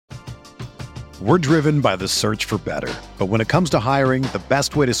We're driven by the search for better. But when it comes to hiring, the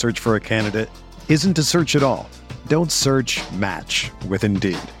best way to search for a candidate isn't to search at all. Don't search, match with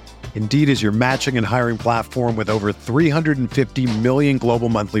Indeed. Indeed is your matching and hiring platform with over 350 million global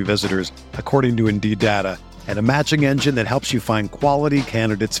monthly visitors, according to Indeed data, and a matching engine that helps you find quality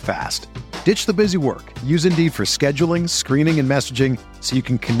candidates fast. Ditch the busy work. Use Indeed for scheduling, screening, and messaging so you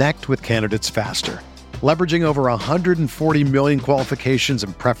can connect with candidates faster. Leveraging over 140 million qualifications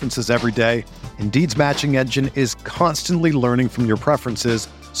and preferences every day, Indeed's matching engine is constantly learning from your preferences,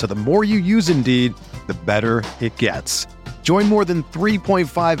 so the more you use Indeed, the better it gets. Join more than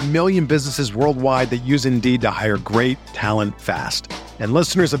 3.5 million businesses worldwide that use Indeed to hire great talent fast. And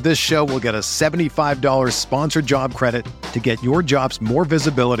listeners of this show will get a $75 sponsored job credit to get your jobs more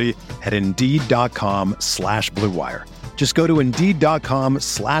visibility at Indeed.com/Blue Wire. Just go to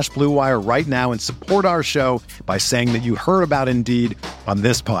Indeed.com/Blue Wire right now and support our show by saying that you heard about Indeed on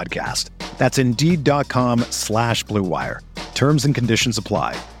this podcast. That's Indeed.com/Blue Wire. Terms and conditions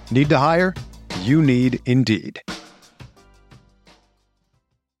apply. Need to hire? You need Indeed.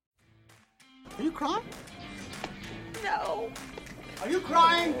 Are you crying? No. Are you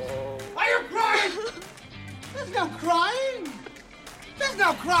crying? Are you crying? There's no crying. There's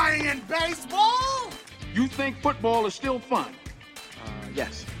no crying in baseball. You think football is still fun?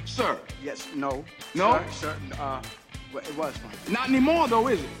 Yes. Sir? Yes. No. No? Sir. Well, it was fun. Not anymore, though,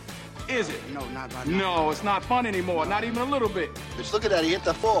 is it? Is it? No, not right now. No, it's not fun anymore. Not even a little bit. Bitch, look at that. He hit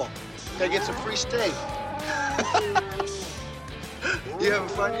the fall. Gotta get some free steak. You having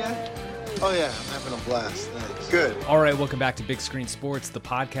fun yet? Oh, yeah. I'm having a blast. Thanks. Good. All right, welcome back to Big Screen Sports, the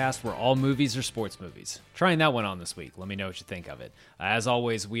podcast where all movies are sports movies. Trying that one on this week. Let me know what you think of it. As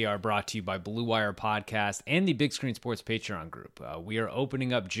always, we are brought to you by Blue Wire Podcast and the Big Screen Sports Patreon group. We are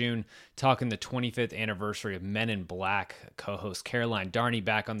opening up June, talking the 25th anniversary of Men in Black. Co-host Caroline Darney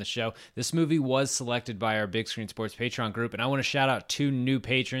back on the show. This movie was selected by our Big Screen Sports Patreon group, and I want to shout out two new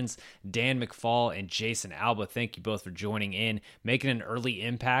patrons, Dan McFall and Jason Alba. Thank you both for joining in, making an early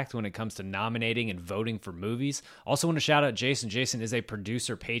impact when it comes to nominating and voting for movies. Also want to shout out Jason. Jason is a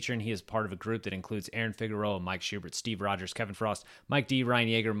producer patron. He is part of a group that includes Aaron Figueroa, Mike Schubert, Steve Rogers, Kevin Frost, Mike D, Ryan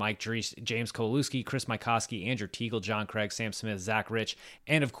Yeager, Mike Dries, James Kowalewski, Chris Mikoski, Andrew Teagle, John Craig, Sam Smith, Zach Rich,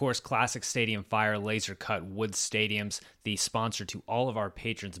 and of course, Classic Stadium Fire, Laser Cut Wood Stadiums, the sponsor to all of our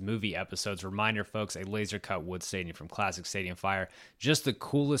patrons' movie episodes. Reminder, folks, a Laser Cut Wood Stadium from Classic Stadium Fire. Just the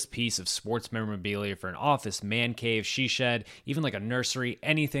coolest piece of sports memorabilia for an office, man cave, she shed, even like a nursery,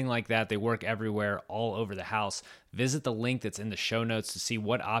 anything like that. They work everywhere, all over the house. Visit the link that's in the show notes to see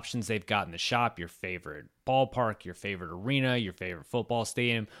what options they've got in the shop, your favorite ballpark, your favorite arena, your favorite football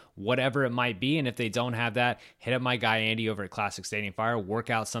stadium, whatever it might be. And if they don't have that, hit up my guy Andy over at Classic Stadium Fire, work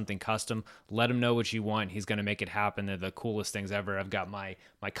out something custom, let him know what you want. He's going to make it happen. They're the coolest things ever. I've got my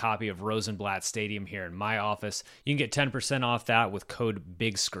copy of Rosenblatt Stadium here in my office. You can get 10% off that with code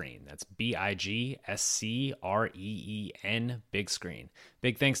BIGSCREEN. That's BIGSCREEN, Big Screen.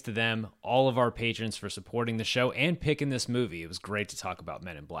 Big thanks to them, all of our patrons, for supporting the show and picking this movie. It was great to talk about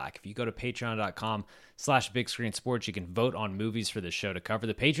Men in Black. If you go to patreon.com/Big Screen Sports, you can vote on movies for the show to cover.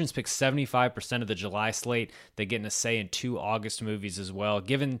 The patrons pick 75% of the July slate. They get a say in 2 August movies as well,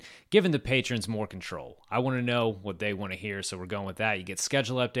 giving the patrons more control. I want to know what they want to hear, so we're going with that. You get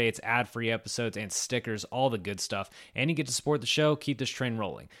schedule updates, ad-free episodes, and stickers, all the good stuff. And you get to support the show, keep this train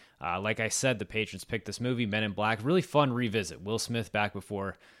rolling. Like I said, the patrons picked this movie, Men in Black. Really fun revisit. Will Smith back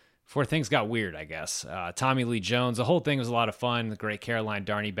before things got weird, I guess. Tommy Lee Jones. The whole thing was a lot of fun. The great Caroline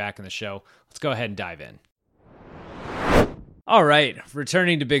Darney back in the show. Let's go ahead and dive in. All right,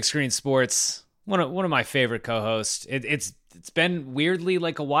 returning to Big Screen Sports. One of my favorite co-hosts. It's been weirdly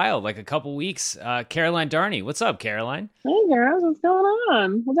like a while, like a couple weeks. Caroline Darney. What's up, Caroline? Hey, girls. What's going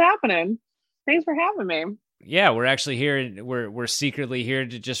on? What's happening? Thanks for having me. Yeah, we're actually here. We're secretly here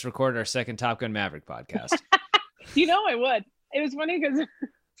to just record our second Top Gun Maverick podcast. You know I would. It was funny because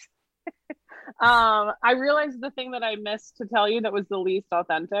I realized the thing that I missed to tell you that was the least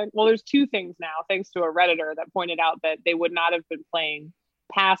authentic. Well, there's two things now, thanks to a Redditor that pointed out that they would not have been playing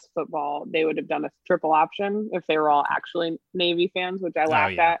past football. They would have done a triple option if they were all actually Navy fans, which I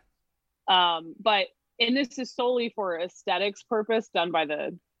laughed at. But this is solely for aesthetics purpose done by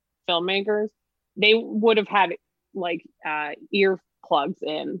the filmmakers. They would have had like ear plugs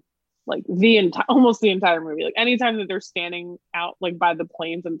in like almost the entire movie. Like anytime that they're standing out like by the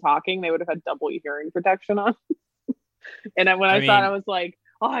planes and talking, they would have had double hearing protection on. And when I saw it, I was like,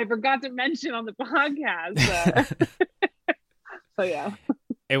 oh, I forgot to mention on the podcast. So yeah.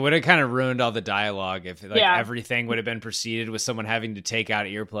 It would have kind of ruined all the dialogue if everything would have been preceded with someone having to take out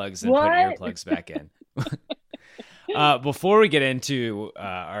earplugs and put earplugs back in. Before we get into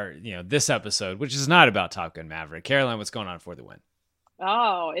our, this episode, which is not about Top Gun Maverick, Caroline, what's going on for the win?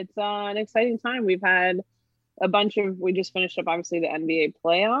 Oh, it's an exciting time. We've had we just finished up, obviously, the NBA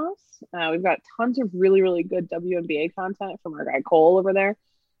playoffs. We've got tons of really, really good WNBA content from our guy Cole over there.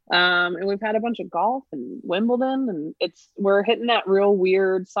 And we've had a bunch of golf and Wimbledon, and we're hitting that real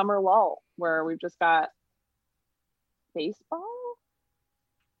weird summer lull where we've just got baseball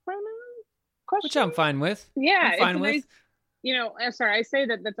right now. Which I'm fine with. Yeah, I'm fine with. Nice, sorry, I say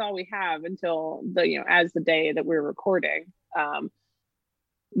that's all we have until as the day that we're recording.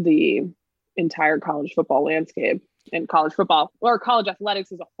 The entire college football landscape and college football or college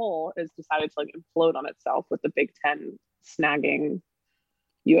athletics as a whole has decided to implode on itself with the Big Ten snagging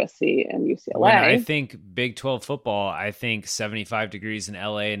USC and UCLA. When I think Big 12 football, I think 75 degrees in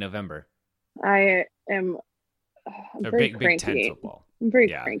LA in November. I am very cranky. Big 10 football. I'm very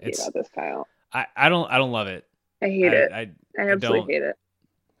cranky about this, Kyle. I don't love it. I hate it. I absolutely hate it.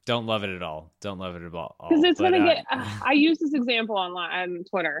 Don't love it at all. Don't love it at all. Because it's going to get, I use this example on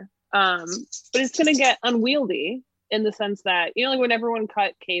Twitter, but it's going to get unwieldy in the sense that, when everyone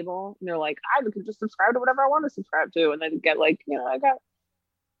cut cable and they're like, I could just subscribe to whatever I want to subscribe to. And then get I got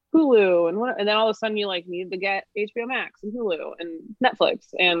Hulu and then all of a sudden you need to get HBO Max and Hulu and Netflix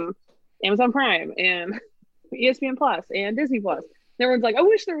and Amazon Prime and ESPN Plus and Disney Plus. And everyone's like, I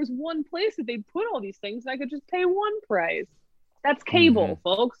wish there was one place that they'd put all these things and I could just pay one price. That's cable,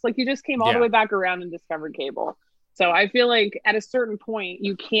 folks. You just came all the way back around and discovered cable. So I feel like at a certain point,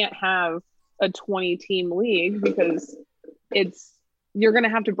 you can't have a 20-team league because you're going to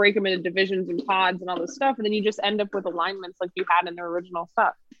have to break them into divisions and pods and all this stuff. And then you just end up with alignments like you had in the original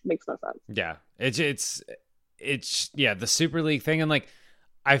stuff. Makes no sense. Yeah. It's the Super League thing. And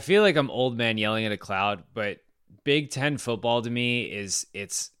I feel like I'm old man yelling at a cloud, but Big Ten football to me is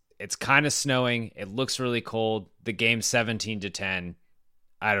it's kind of snowing. It looks really cold. The game's 17-10.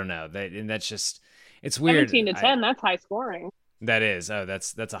 I don't know. That's just, it's weird. 17-10. That's high scoring. That is. Oh,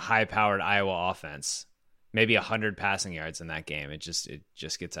 that's a high powered Iowa offense. Maybe 100 passing yards in that game. It just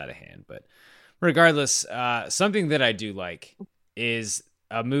gets out of hand. But regardless, something that I do like is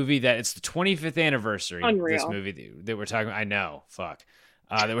a movie that it's the 25th anniversary. Unreal. This movie that we're talking. I know. Fuck.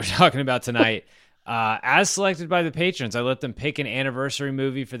 That we're talking about tonight. As selected by the patrons, I let them pick an anniversary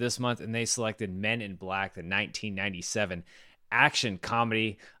movie for this month, and they selected Men in Black, the 1997 action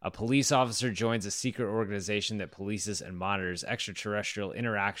comedy. A police officer joins a secret organization that polices and monitors extraterrestrial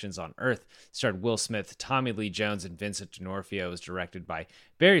interactions on Earth. Starred Will Smith, Tommy Lee Jones, and Vincent D'Onofrio. It was directed by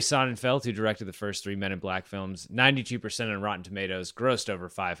Barry Sonnenfeld, who directed the first 3 Men in Black films. 92% on Rotten Tomatoes, grossed over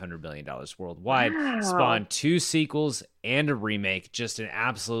 $500 million worldwide. Wow. Spawned 2 sequels and a remake. Just an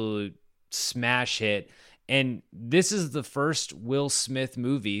absolute smash hit. And this is the first Will Smith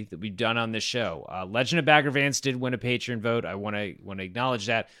movie that we've done on this show. Legend of Bagger Vance did win a Patreon vote. I want to acknowledge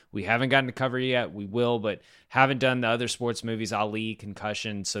that. We haven't gotten to cover it yet. We will, but haven't done the other sports movies, Ali,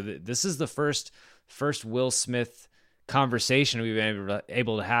 Concussion. So this is the first Will Smith conversation we've been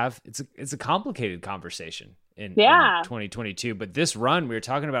able to have. It's a complicated conversation in 2022. But this run, we were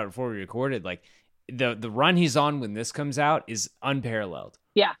talking about before we recorded, the run he's on when this comes out is unparalleled.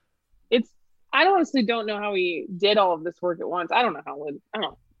 Yeah. I honestly don't know how he did all of this work at once. I don't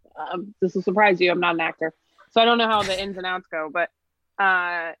know. This will surprise you. I'm not an actor, so I don't know how the ins and outs go. But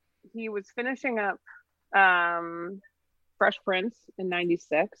he was finishing up Fresh Prince in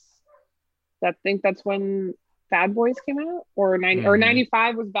 '96. I think that's when Bad Boys came out, or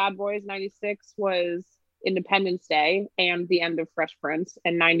 95 was Bad Boys. '96 was Independence Day and the end of Fresh Prince,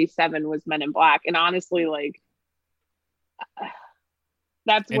 and '97 was Men in Black. And honestly,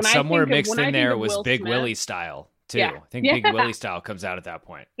 that's and when somewhere I think mixed of, in there was Will Big Smith, Willie style too. Yeah. I think Big Willie style comes out at that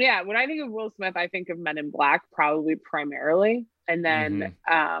point. Yeah, when I think of Will Smith, I think of Men in Black probably primarily, and then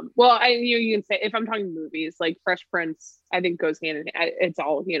you can say if I'm talking movies like Fresh Prince, I think goes hand in hand. It's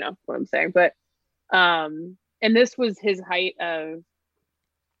all what I'm saying, but and this was his height of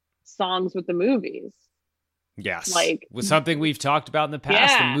songs with the movies. Yes, was something we've talked about in the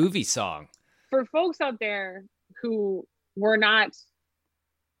past. The movie song for folks out there who were not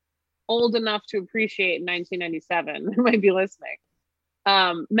old enough to appreciate 1997 who might be listening.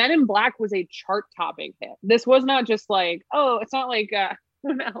 Men in Black was a chart-topping hit. This was not just it's not like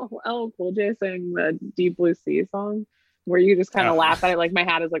LL Cool J sang the Deep Blue Sea song where you just kind of laugh at it like my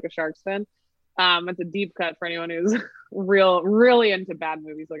hat is like a shark's fin. It's a deep cut for anyone who's really into bad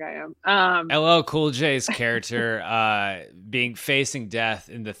movies like I am. LL Cool J's character facing death,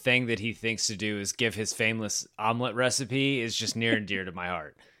 and the thing that he thinks to do is give his famous omelet recipe is just near and dear to my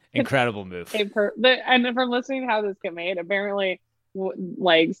heart. Incredible move. And from listening to how this get made, apparently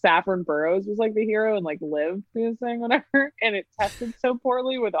like Saffron Burrows was like the hero and like lived through this thing, whatever, and it tested so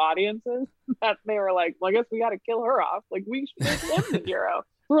poorly with audiences that they were like, well, I guess we got to kill her off. Like we should make him the hero.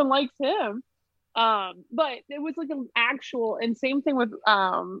 Everyone likes him. But it was like an actual, and same thing with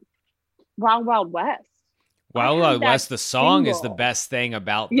Wild Wild West. Wild Wild West, the song is the best thing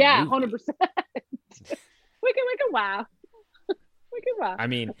about the movie. 100%. We can laugh. We can laugh. I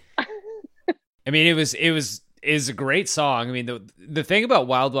mean, it is a great song. I mean, the thing about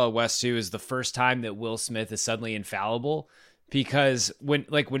Wild Wild West too is the first time that Will Smith is suddenly infallible, because when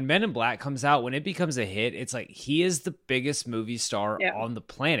Men in Black comes out, when it becomes a hit, it's like he is the biggest movie star on the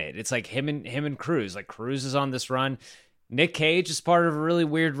planet. It's like him and Cruise. Like Cruise is on this run. Nick Cage is part of a really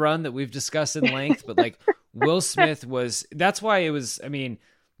weird run that we've discussed in length, but like Will Smith that's why it was, I mean,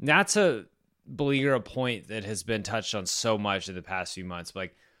 not to beleaguer a point that has been touched on so much in the past few months, but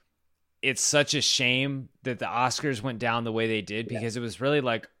like, it's such a shame that the Oscars went down the way they did, because it was really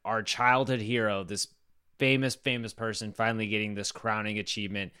like our childhood hero, this famous person finally getting this crowning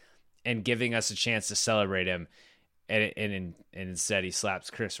achievement and giving us a chance to celebrate him. And instead he slaps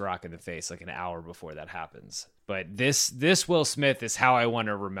Chris Rock in the face like an hour before that happens. But this Will Smith is how I want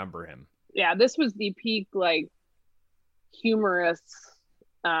to remember him. Yeah, this was the peak, like, humorous.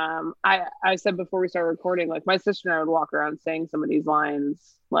 I said before we started recording, like, my sister and I would walk around saying some of these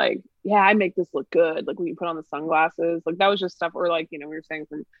lines, like, yeah, I make this look good. Like when you put on the sunglasses, like that was just stuff. Or like, you know, we were saying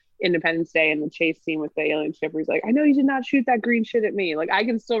from Independence Day and the chase scene with the alien ship, where he's like, I know you did not shoot that green shit at me. Like I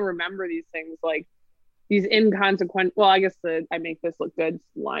can still remember these things, like these inconsequential. Well, I guess the I make this look good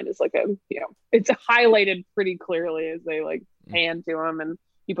line is like a, you know, it's highlighted pretty clearly as they like pan to him and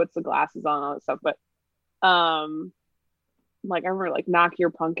he puts the glasses on and all that stuff. But like I remember like knock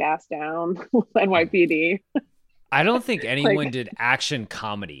your punk ass down with NYPD. I don't think anyone did action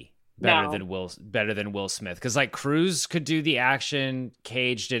comedy better than Will Smith, because like Cruise could do the action,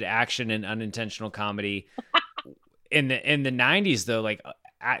 Cage did action and unintentional comedy. in the 90s though, like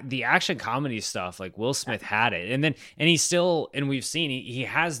the action comedy stuff, like Will Smith had it, and we've seen he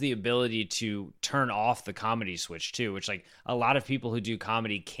has the ability to turn off the comedy switch too, which like a lot of people who do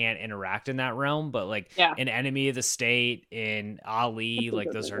comedy can't interact in that realm. But like an Enemy of the State, in Ali,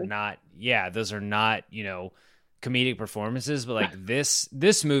 like those are not, you know, comedic performances, but like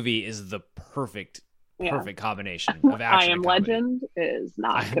this movie is the perfect combination of action. I Am Legend is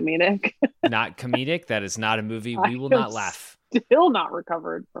not comedic. Not comedic. That is not a movie we will not laugh. Still not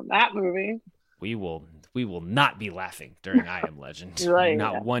recovered from that movie. We will not be laughing during I Am Legend. Right,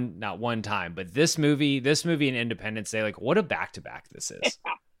 not one time. But this movie and Independence Day, like what a back-to-back this is.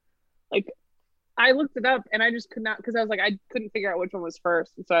 Yeah. Like I looked it up and I just could not, because I was like, I couldn't figure out which one was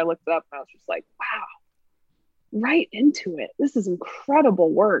first. And so I looked it up and I was just like, wow, right into it. This is incredible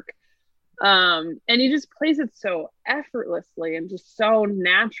work. And he just plays it so effortlessly and just so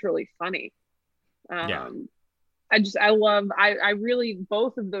naturally funny. I really,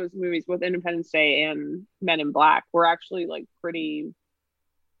 both of those movies, both Independence Day and Men in Black, were actually like pretty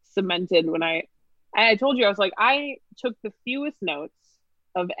cemented when I told you, I was like, I took the fewest notes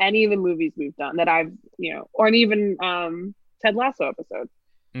of any of the movies we've done that I've, you know, or even Ted Lasso episodes,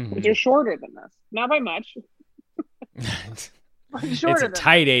 which are shorter than this. Not by much. It's a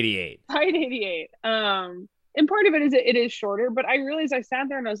tight 88. Tight 88. And part of it is it is shorter, but I realized I sat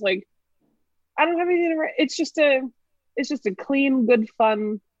there and I was like, I don't have anything to write. It's just a clean, good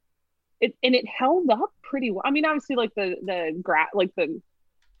fun. It held up pretty well. I mean, obviously, like the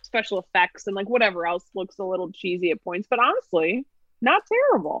special effects and like whatever else looks a little cheesy at points, but honestly, not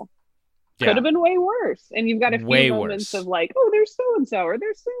terrible. Yeah. Could have been way worse. And you've got a few moments of like, oh, there's so and so, or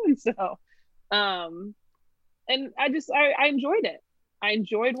there's so and so. And I enjoyed it. I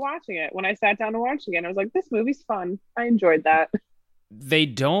enjoyed watching it. When I sat down to watch again, I was like, this movie's fun. I enjoyed that. They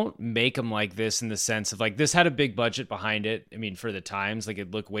don't make them like this in the sense of like, this had a big budget behind it. I mean, for the times, like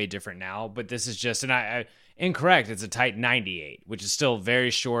it looked way different now, but this is just, and I incorrect. It's a tight 98, which is still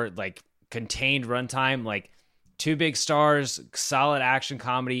very short, like contained runtime, like 2 big stars, solid action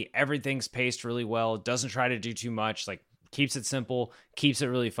comedy. Everything's paced really well. Doesn't try to do too much, like keeps it simple, keeps it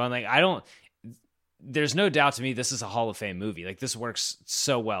really fun. Like there's no doubt to me, this is a Hall of Fame movie. Like this works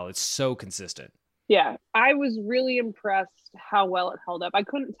so well. It's so consistent. Yeah, I was really impressed how well it held up. I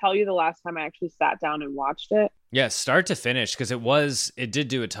couldn't tell you the last time I actually sat down and watched it. Yeah, start to finish, because it did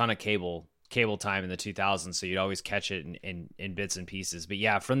do a ton of cable time in the 2000s, so you'd always catch it in bits and pieces. But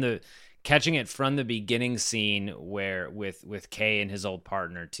yeah, catching it from the beginning scene where with Kay and his old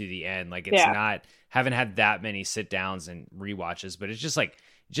partner to the end, like it's not, haven't had that many sit downs and rewatches, but it's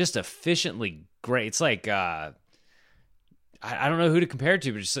just efficiently great. It's like I don't know who to compare it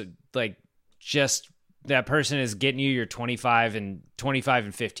to, but just that person is getting you your 25 and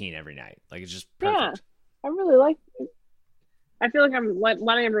 15 every night. Like, it's just perfect. Yeah, I really like it. I feel like I'm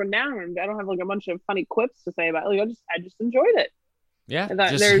letting everyone down, and I don't have like a bunch of funny quips to say about it. Like, I just enjoyed it. Yeah,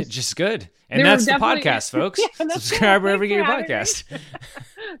 just good. And that's the podcast, folks. Yeah, subscribe wherever you get your podcast.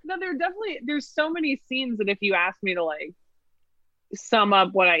 No, there's so many scenes that if you ask me to like sum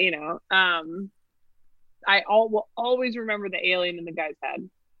up what I will always remember the alien in the guy's head.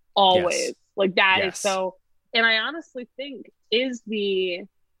 Always. Yes. Like that is so, and I honestly think is the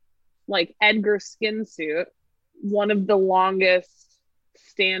like Edgar skin suit one of the longest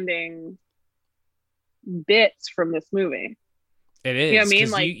standing bits from this movie. It is. You know what I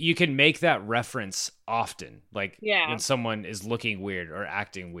mean? Like you can make that reference often, like when someone is looking weird or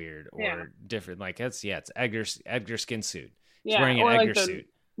acting weird or different. Like it's Edgar skin suit. He's wearing an Edgar suit.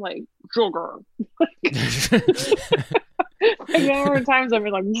 Like sugar. Like how many times I've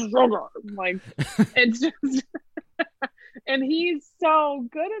been like sugar. Like it's just and he's so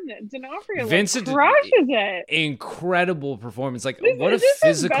good in it. D'Onofrio Vincent crushes it. Incredible performance. Like is what a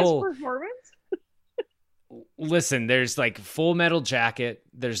physical best performance. Listen, there's like Full Metal Jacket.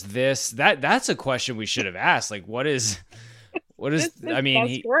 There's this. That's a question we should have asked. Like, what is? I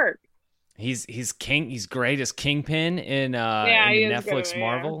mean, work. He's king. He's great as Kingpin in the Netflix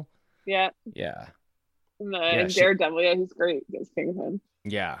Marvel. Yeah. Daredevil. Yeah, he's great as Kingpin.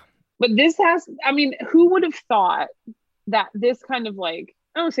 Yeah. But this I mean, who would have thought that this kind of like,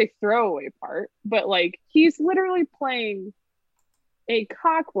 I don't want to say throwaway part, but like he's literally playing a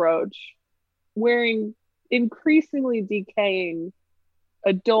cockroach wearing increasingly decaying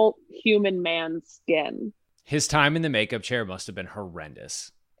adult human man skin. His time in the makeup chair must have been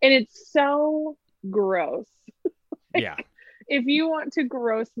horrendous. And it's so gross. Yeah. If you want to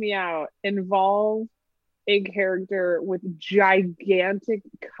gross me out, involve a character with gigantic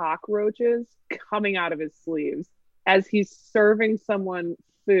cockroaches coming out of his sleeves as he's serving someone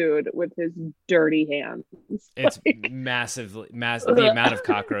food with his dirty hands. It's massive. The amount of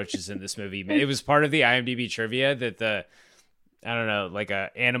cockroaches in this movie. It was part of the IMDb trivia that like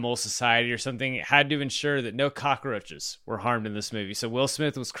a animal society or something had to ensure that no cockroaches were harmed in this movie. So Will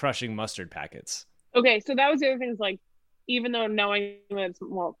Smith was crushing mustard packets. Okay, so that was the other thing is like, even though knowing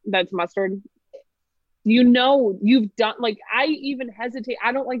that's mustard, you've done, like, I even hesitate.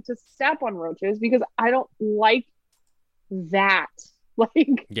 I don't like to step on roaches because I don't like that.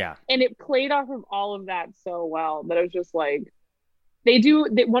 Like, yeah. And it played off of all of that so well that I was just like,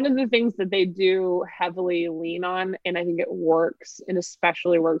 one of the things that they do heavily lean on, and I think it works, and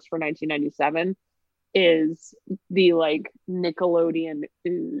especially works for 1997, is the like Nickelodeon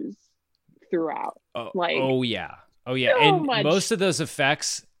ooze throughout. Oh yeah. And much. Most of those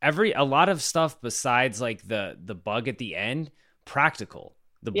effects, a lot of stuff besides like the bug at the end, practical.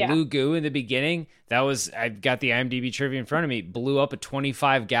 The blue goo in the beginning, I've got the IMDb trivia in front of me, blew up a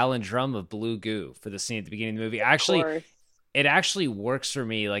 25-gallon drum of blue goo for the scene at the beginning of the movie. Actually, it actually works for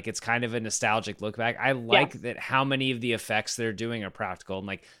me. Like, it's kind of a nostalgic look back. I like that how many of the effects they're doing are practical. And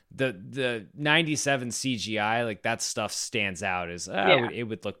like the 97 CGI, like that stuff stands out as it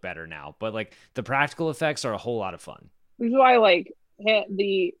would look better now. But like the practical effects are a whole lot of fun. Which is why like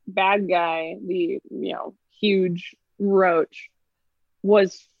the bad guy, the huge roach,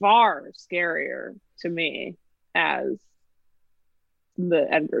 was far scarier to me as the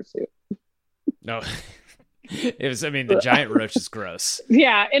Edgar suit. No. It was, the giant roach is gross.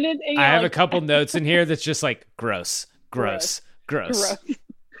 Yeah. And I have a couple notes in here that's just like gross.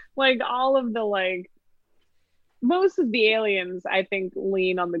 Like all of the, like, most of the aliens, I think,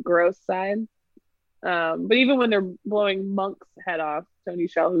 lean on the gross side. But even when they're blowing Monk's head off, Tony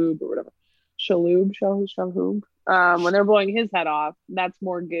Shalhoub or whatever, Shalhoub. When they're blowing his head off, that's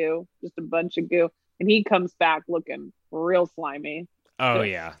more goo, just a bunch of goo. And he comes back looking real slimy. Oh,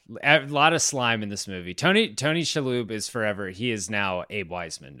 yeah. A lot of slime in this movie. Tony Shalhoub is forever. He is now Abe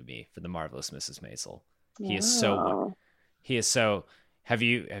Wiseman to me for The Marvelous Mrs. Maisel. He is so... Have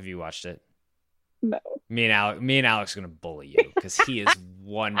you watched it? No. Me and Alex are going to bully you because he is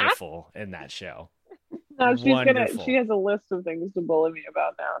wonderful in that show. No, she has a list of things to bully me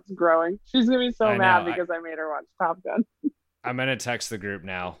about now. It's growing. She's going to be so mad because I made her watch Top Gun. I'm going to text the group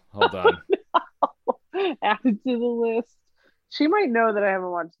now. Hold on. No. Add it to the list. She might know that I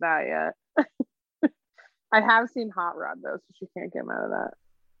haven't watched that yet. I have seen Hot Rod though, so she can't get mad at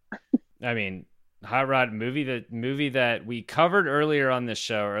that. Hot Rod movie that we covered earlier this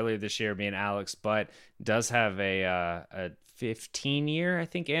year, me and Alex, but does have a 15-year, I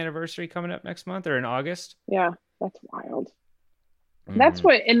think, anniversary coming up next month or in August. Yeah, that's wild. Mm-hmm. That's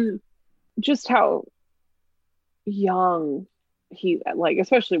what, and just how young he, like,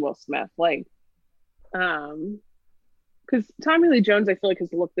 especially Will Smith, like, Because Tommy Lee Jones, I feel like,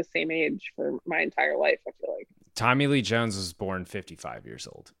 has looked the same age for my entire life. I feel like Tommy Lee Jones was born 55 years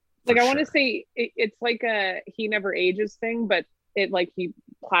old. Like, I want to say it's like a he never ages thing, but it like he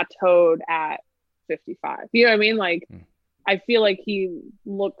plateaued at 55. You know what I mean? Like, I feel like he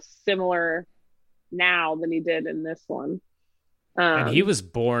looks similar now than he did in this one. And he was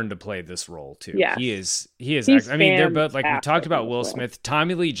born to play this role too. Yes. He is. He's I mean, they're both like we fantastic talked about in Will this role. Smith.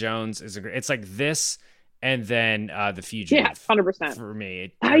 Tommy Lee Jones is it's like this, and then The Fugitive. Yeah, 100%. For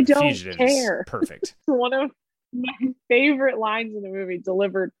me, I don't Fugitive care. Is perfect. One of my favorite lines in the movie,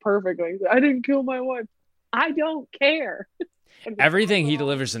 delivered perfectly. I didn't kill my wife. I don't care. Everything he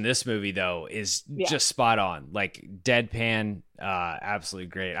delivers in this movie, though, is just spot on. Like deadpan, absolutely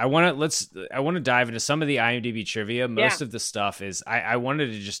great. I want to dive into some of the IMDb trivia. Most of the stuff is I wanted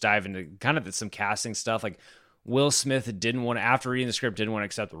to just dive into kind of some casting stuff. Like Will Smith didn't want to, after reading the script, didn't want to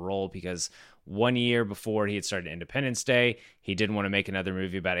accept the role because 1 year before he had started Independence Day, he didn't want to make another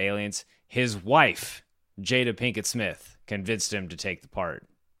movie about aliens. His wife, Jada Pinkett Smith, convinced him to take the part.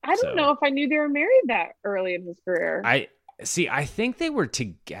 I don't know if I knew they were married that early in his career. I think they were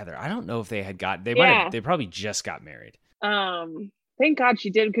together. I don't know if they had they probably just got married. Thank God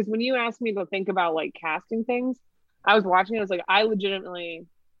she did, because when you asked me to think about like casting things, I was watching it, I was like, I legitimately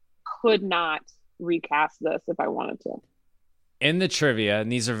could not recast this if I wanted to. In the trivia,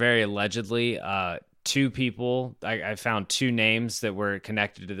 and these are very allegedly, two people, I found two names that were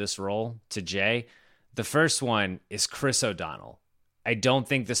connected to this role, to Jay. The first one is Chris O'Donnell. I don't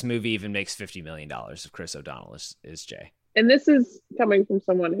think this movie even makes $50 million if Chris O'Donnell is Jay. And this is coming from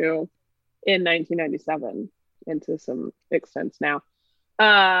someone who, in 1997, and to some extent now,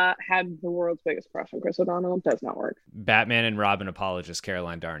 had the world's biggest crush on Chris O'Donnell. It does not work. Batman and Robin apologist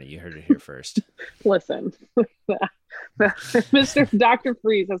Caroline Darney. You heard it here first. Listen, Mr. Dr.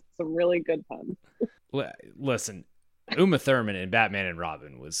 Freeze has some really good puns. Listen, Uma Thurman in Batman and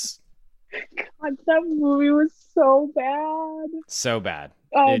Robin was... God, that movie was so bad. So bad.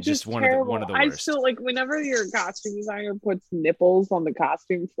 Oh, just one terrible. of the worst. I still, like, whenever your costume designer puts nipples on the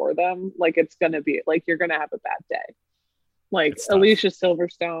costume for them, like, it's gonna be like you're gonna have a bad day. Like Alicia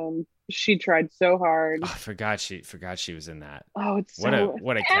Silverstone, she tried so hard. Oh, I forgot she was in that. Oh, it's what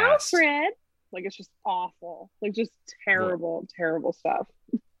a cast. Alfred. Like, it's just awful. Like, just terrible stuff.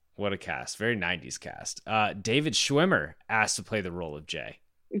 What a cast. Very 90s cast. David Schwimmer asked to play the role of Jay.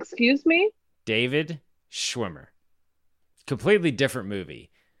 Excuse me? David Schwimmer. Completely different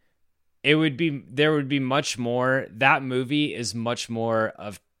movie. There would be much more. That movie is much more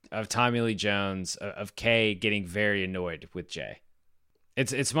of Tommy Lee Jones, of Kay getting very annoyed with Jay.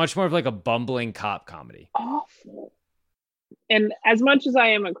 It's much more of like a bumbling cop comedy. Awful. And as much as I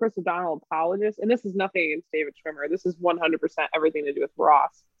am a Chris O'Donnell apologist, and this is nothing against David Schwimmer, this is 100% everything to do with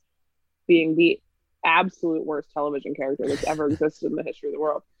Ross being the absolute worst television character that's ever existed in the history of the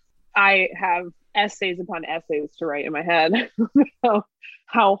world. I have essays upon essays to write in my head about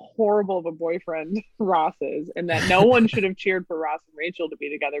how horrible of a boyfriend Ross is, and that no one should have cheered for Ross and Rachel to be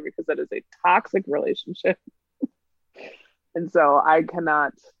together because that is a toxic relationship. And so I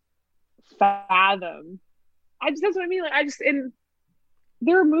cannot fathom. That's what I mean. Like,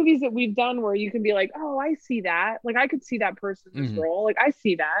 there are movies that we've done where you can be like, oh, I see that. Like, I could see that person in this role. Like, I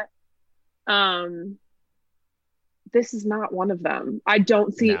see that. This is not one of them. I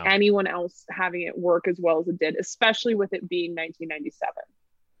don't see anyone else having it work as well as it did, especially with it being 1997.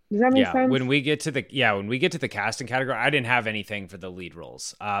 Does that make sense? When we get to the casting category, I didn't have anything for the lead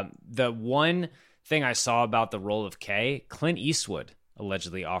roles. The one thing I saw about the role of Kay, Clint Eastwood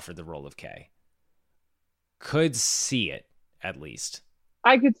allegedly offered the role of Kay. Could see it, at least.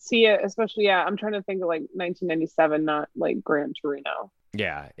 I could see it, especially, I'm trying to think of like 1997, not like Gran Torino.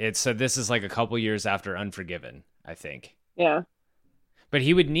 Yeah, this is like a couple years after Unforgiven, I think. Yeah. But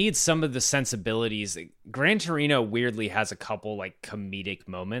he would need some of the sensibilities. Gran Torino weirdly has a couple like comedic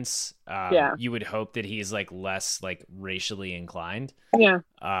moments. You would hope that he's like less like racially inclined. Yeah.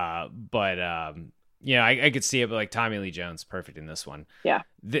 But I could see it, but like Tommy Lee Jones, perfect in this one. Yeah.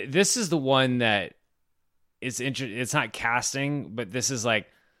 This is the one that is interesting. It's not casting, but this is like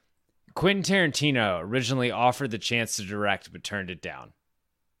Quentin Tarantino originally offered the chance to direct, but turned it down.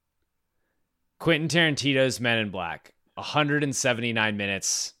 Quentin Tarantino's Men in Black, 179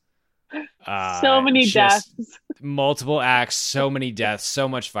 minutes. So many deaths. Multiple acts, so many deaths, so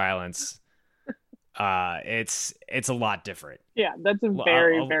much violence. It's a lot different. Yeah, that's a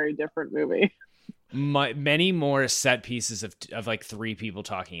very, very different movie. Many more set pieces of like three people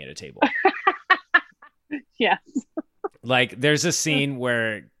talking at a table. Yes. Like there's a scene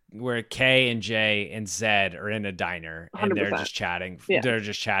where Kay and Jay and Zed are in a diner and 100%. they're just chatting. Yeah. They're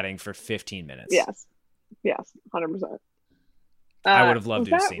just chatting for 15 minutes. Yes. Yes, 100%. I would have loved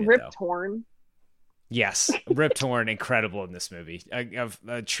to have that seen it, Rip though. Torn? Yes, Rip Torn, incredible in this movie.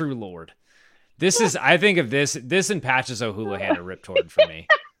 A true lord. This is, I think of this and Patches O'Houlihan are Rip Torn for me.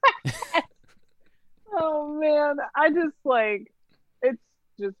 Oh man, I just like, it's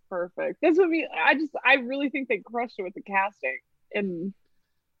just perfect. This movie, I really think they crushed it with the casting, and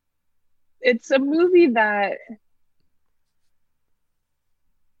it's a movie that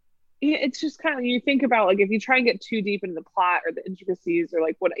it's just kind of, you think about like if you try and get too deep into the plot or the intricacies or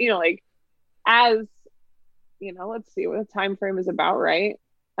like what like as let's see what the time frame is about, right?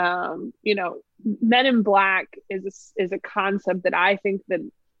 Men in Black is a concept that I think that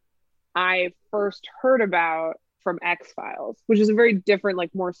I first heard about from X-Files, which is a very different,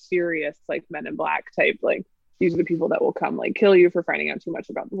 like more serious, like Men in Black type, like these are the people that will come like kill you for finding out too much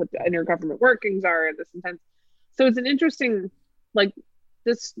about what the intergovernment workings are and this intense. So it's an interesting, like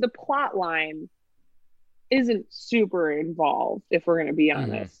the plot line isn't super involved, if we're going to be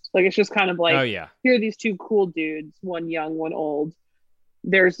honest. Like it's just kind of like, here are these two cool dudes, one young, one old.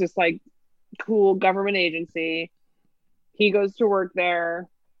 There's this like cool government agency. He goes to work there,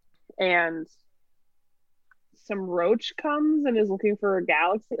 and some roach comes and is looking for a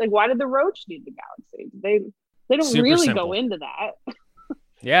galaxy. Like, why did the roach need the galaxy? They don't Super really simple. Go into that.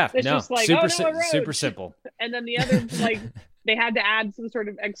 Yeah, it's no, just like, super simple. And then the other, like, they had to add some sort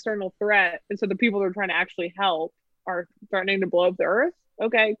of external threat, and so the people they're trying to actually help are threatening to blow up the Earth.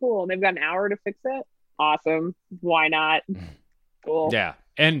 Okay, cool. And they've got an hour to fix it. Awesome. Why not? Cool. Yeah.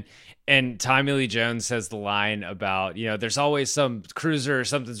 And Tommy Lee Jones says the line about, there's always some cruiser or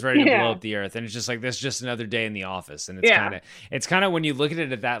something's ready to blow up the Earth. And it's just like, this is just another day in the office. And it's kind of when you look at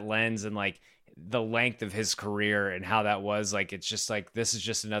it at that lens and like the length of his career and how that was, like, it's just like, this is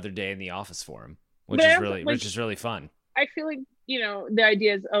just another day in the office for him, which is really fun. I feel like, the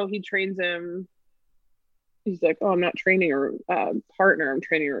idea is, he trains him. He's like, I'm not training your partner. I'm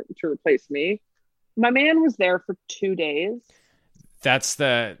training her to replace me. My man was there for 2 days. That's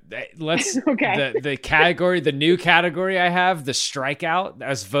the category, the new category I have, the strikeout,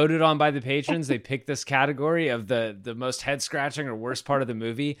 as voted on by the patrons. They picked this category of the most head scratching or worst part of the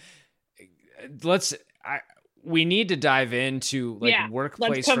movie. We need to dive into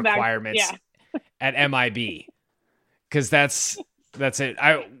workplace requirements at MIB, because that's it.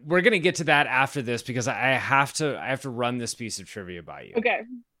 We're gonna get to that after this because I have to run this piece of trivia by you. Okay,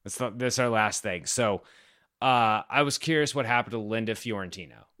 this is our last thing. So. I was curious what happened to Linda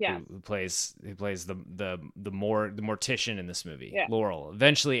Fiorentino, who plays the mortician in this movie, Laurel,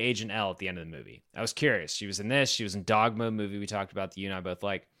 eventually Agent L at the end of the movie. I was curious. She was in this. She was in Dogma, movie we talked about that you and I both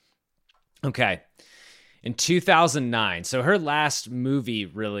like. Okay. In 2009, so her last movie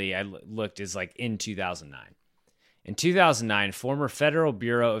really I looked is like in 2009. In 2009, former Federal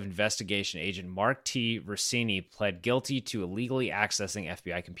Bureau of Investigation agent Mark T. Rossini pled guilty to illegally accessing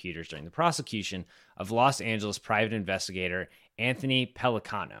FBI computers during the prosecution of Los Angeles private investigator Anthony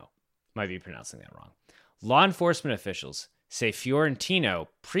Pellicano. Might be pronouncing that wrong. Law enforcement officials say Fiorentino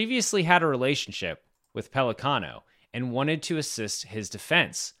previously had a relationship with Pellicano and wanted to assist his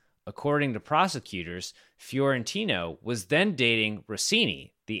defense. According to prosecutors, Fiorentino was then dating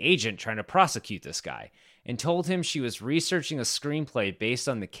Rossini, the agent trying to prosecute this guy, and told him she was researching a screenplay based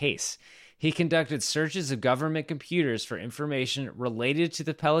on the case. He conducted searches of government computers for information related to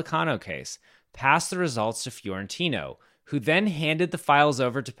the Pellicano case, passed the results to Fiorentino, who then handed the files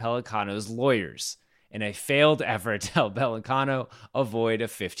over to Pellicano's lawyers in a failed effort to help Pellicano avoid a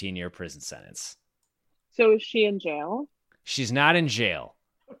 15-year prison sentence. So is she in jail? She's not in jail.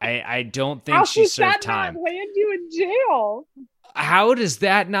 I don't think she served time. How does that not land you in jail? How does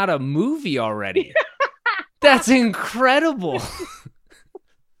that not a movie already? That's incredible.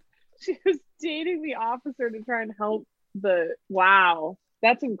 She was dating the officer to try and help wow.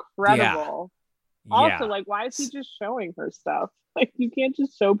 That's incredible. Yeah. Also, like, why is he just showing her stuff? Like, you can't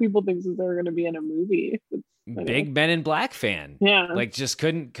just show people things that they're going to be in a movie. Big Men in Black fan. Yeah. Like, just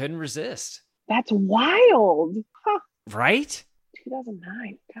couldn't resist. That's wild. Huh. Right?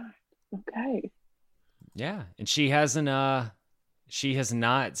 2009. God. Okay. Yeah. And she has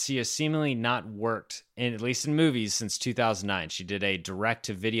seemingly not worked at least in movies since 2009. She did a direct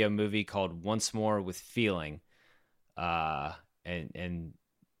to video movie called Once More with Feeling. And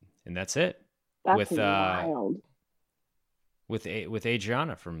that's it. That's wild. With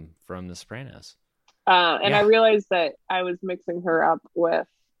Adriana from The Sopranos. I realized that I was mixing her up with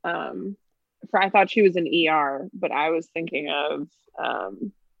I thought she was an ER, but I was thinking of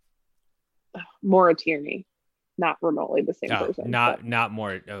Maura Tierney. Not remotely the same person. Not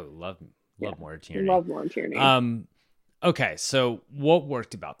more. Oh, love Maura Tierney. Love Maura Tierney. Okay, so what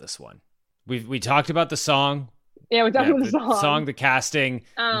worked about this one? We talked about the song. Yeah, we talked about the song. The casting,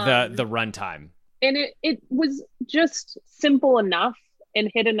 the runtime. And it was just simple enough and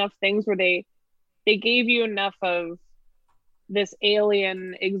hit enough things where they gave you enough of this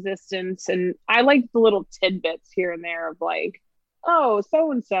alien existence. And I like the little tidbits here and there of like, oh,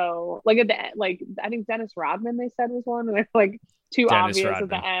 so-and-so. Like at the end, like I think Dennis Rodman they said was one, and they're like too Dennis obvious Rodman. at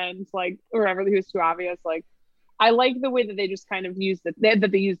the end, like or whatever he was too obvious. Like I like the way that they just kind of use that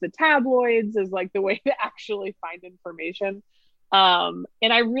they use the tabloids as like the way to actually find information. And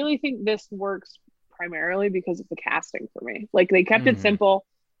I really think this works primarily because of the casting for me. Like they kept it simple.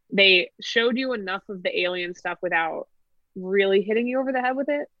 They showed you enough of the alien stuff without really hitting you over the head with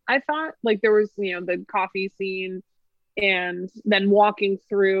it. I thought like there was, the coffee scene and then walking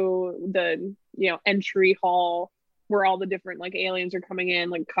through the, entry hall where all the different like aliens are coming in,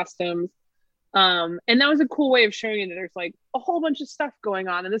 like customs. And that was a cool way of showing you that there's like a whole bunch of stuff going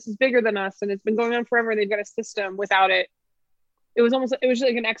on and this is bigger than us and it's been going on forever. They've got a system without it. It was just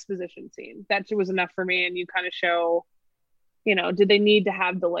like an exposition scene. That was enough for me. And you kind of show, did they need to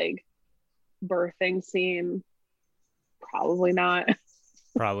have the like birthing scene? Probably not.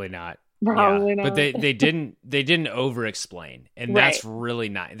 Probably not. Probably not. But they didn't over explain. And Right. that's really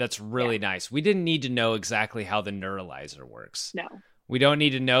nice. That's really nice. We didn't need to know exactly how the neuralizer works. No. We don't need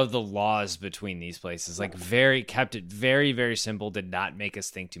to know the laws between these places. Like kept it very, very simple, did not make us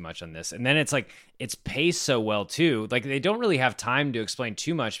think too much on this. And then it's like, it's paced so well too. Like they don't really have time to explain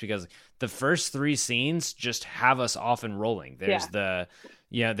too much because the first 3 scenes just have us off and rolling. There's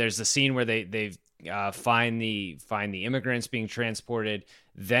there's the scene where they find the immigrants being transported.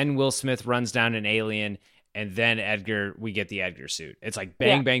 Then Will Smith runs down an alien. And then we get the Edgar suit. It's like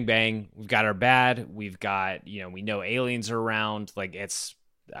bang, bang, bang. We've got our bad. We've got, we know aliens are around. Like and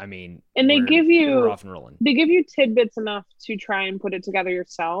we're off and rolling. They give you tidbits enough to try and put it together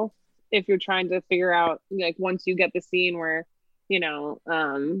yourself. If you're trying to figure out, like once you get the scene where,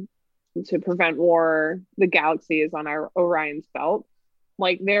 to prevent war, the galaxy is on our Orion's belt.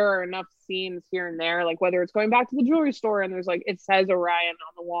 Like there are enough scenes here and there, like whether it's going back to the jewelry store and there's like, it says Orion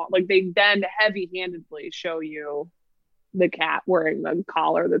on the wall. Like they then heavy-handedly show you the cat wearing the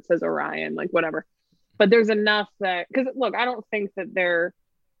collar that says Orion, like whatever. But there's enough that, because look, I don't think that their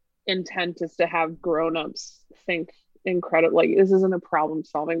intent is to have grown-ups think incredible. Like this isn't a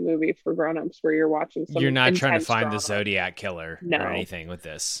problem-solving movie for grown-ups where you're watching some You're not trying to find drama. the Zodiac killer or anything with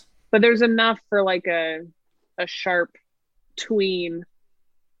this. But there's enough for like a sharp tween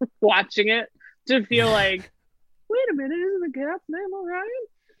watching it to feel like, wait a minute, isn't the cat's name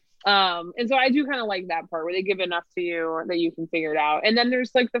Orion? And so I do kind of like that part where they give enough to you that you can figure it out. And then there's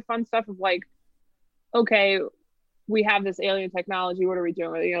like the fun stuff of like, okay, we have this alien technology. What are we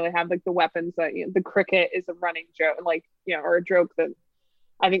doing with it? They have like the weapons that the cricket is a running joke, like or a joke that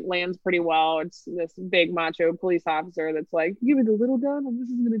I think lands pretty well. It's this big macho police officer that's like, give me the little gun, and this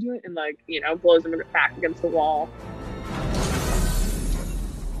is gonna do it, and like blows him back against the wall.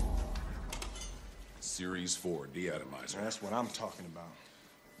 Series 4 deatomizer. That's what I'm talking about.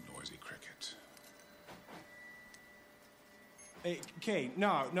 Noisy cricket. Hey, Kay,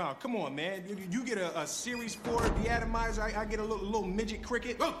 no, come on, man. You get a Series 4 deatomizer, I get a little midget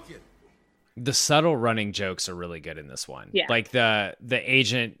cricket. Oh, yeah. The subtle running jokes are really good in this one. Yeah. Like the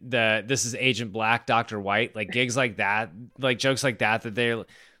agent, this is Agent Black, Dr. White, like gigs like that, like jokes like that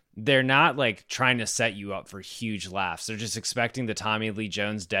they're not like trying to set you up for huge laughs. They're just expecting the Tommy Lee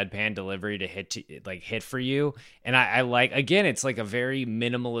Jones deadpan delivery to hit for you. And I like, again, it's like a very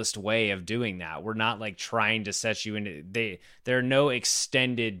minimalist way of doing that. We're not like trying to set you into there are no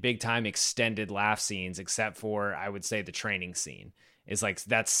big time extended laugh scenes except for, I would say, the training scene is like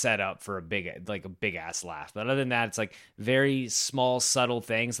that's set up for a big ass laugh. But other than that, it's like very small, subtle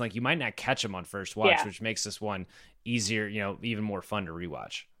things. Like you might not catch them on first watch, which makes this one easier, even more fun to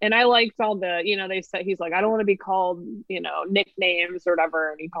rewatch. And I liked all the, they said, he's like, I don't want to be called, nicknames or whatever.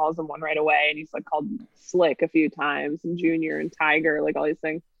 And he calls them one right away. And he's like called Slick a few times and Junior and Tiger, like all these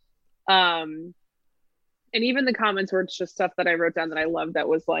things. And even the comments where it's just stuff that I wrote down that I loved that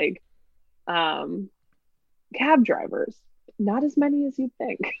was like, cab drivers, not as many as you'd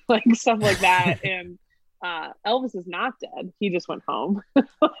think, like stuff like that. And Elvis is not dead. He just went home.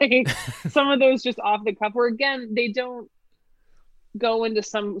 Like some of those just off the cuff where again, they don't go into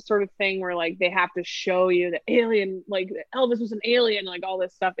some sort of thing where like they have to show you the alien, like Elvis was an alien, like all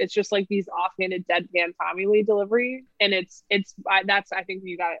this stuff. It's just like these offhanded deadpan Tommy Lee delivery. And I think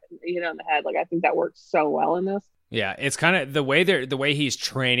you got it on the head. Like I think that works so well in this. Yeah, it's kind of the way he's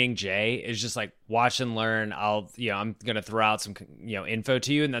training Jay is just like watch and learn. I'm gonna throw out some info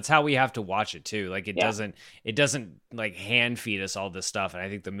to you, and that's how we have to watch it too. Like it doesn't like hand feed us all this stuff, and I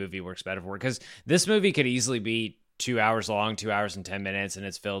think the movie works better for it because this movie could easily be 2 hours long, 2 hours and 10 minutes, and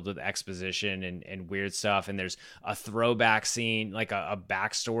it's filled with exposition and weird stuff. And there's a throwback scene, like a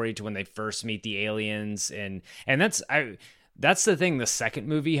backstory to when they first meet the aliens, and that's the thing the second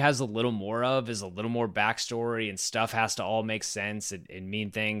movie has a little more of, is a little more backstory, and stuff has to all make sense and mean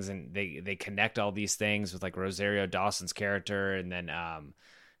things, and they connect all these things with like Rosario Dawson's character, and then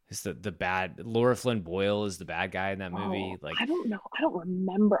is the bad Laura Flynn Boyle is the bad guy in that movie. Like I don't know, I don't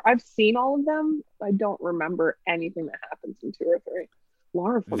remember. I've seen all of them. I don't remember anything that happens in 2 or 3.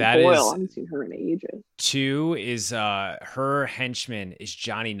 Laura Flynn Boyle, I haven't seen her in ages. 2 is her henchman is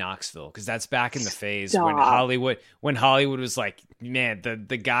Johnny Knoxville, because that's back in the phase when Hollywood was like, man,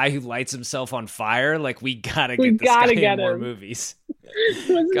 the guy who lights himself on fire, like we gotta get this guy in more movies.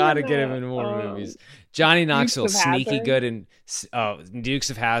 Gotta get him in more movies. Johnny Knoxville, sneaky good in Dukes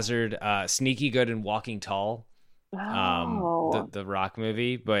of Hazzard, sneaky good in Walking Tall, the Rock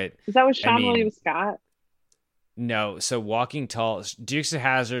movie. But is that with Sean William Scott? No, so Walking Tall, Dukes of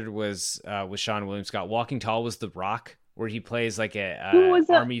Hazzard was with Sean William Scott. Walking Tall was The Rock, where he plays like a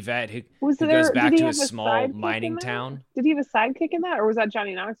army vet who goes back to his small mining town. Did he have a sidekick in that, or was that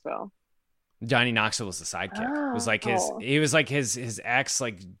Johnny Knoxville? Johnny Knoxville was the sidekick. It was like he was like his ex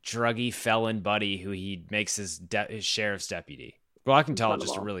like druggy felon buddy who he makes his sheriff's deputy. Walking Tall,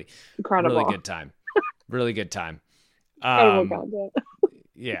 just a really good time. Really good time.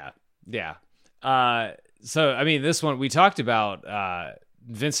 Yeah. So, I mean, this one, we talked about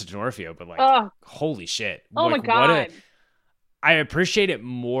Vincent D'Onofrio, but like, holy shit. Oh like, my God. I appreciate it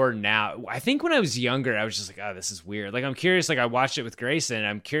more now. I think when I was younger, I was just like, oh, this is weird. Like, I'm curious, like, I watched it with Grayson, and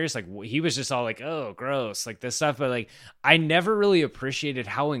I'm curious, like, he was just all like, oh, gross, like this stuff. But like, I never really appreciated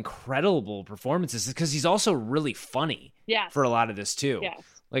how incredible performances is, because he's also really funny for a lot of this too. Yes.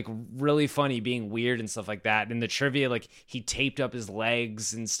 Like really funny, being weird and stuff like that. And the trivia, like he taped up his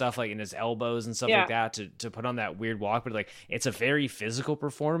legs and stuff, like in his elbows and stuff like that to put on that weird walk. But like, it's a very physical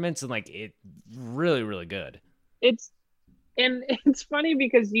performance, and like it really, really good. It's funny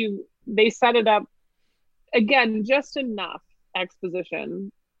because they set it up again, just enough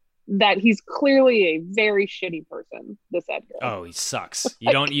exposition that he's clearly a very shitty person, this Edgar. Oh, he sucks.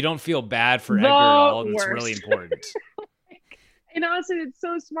 You don't feel bad for Edgar at all, and it's really important. And honestly, it's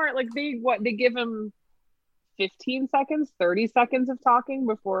so smart. Like they give him 15 seconds, 30 seconds of talking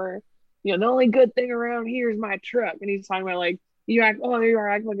before, the only good thing around here is my truck. And he's talking about like, you are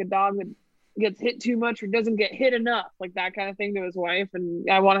acting like a dog that gets hit too much or doesn't get hit enough, like that kind of thing to his wife. And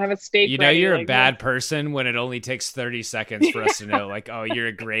I want to have a steak. You're a bad person when it only takes 30 seconds for us to know, like, oh, you're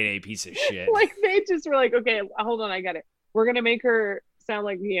a grade A piece of shit. Like they just were like, okay, hold on, I got it. We're gonna make her sound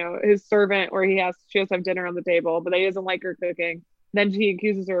like his servant, where she has to have dinner on the table, but he doesn't like her cooking. Then she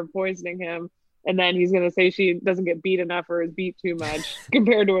accuses her of poisoning him, and then he's gonna say she doesn't get beat enough or is beat too much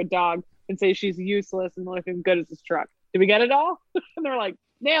compared to a dog, and say she's useless and looking good as his truck. Did we get it all? And they're like,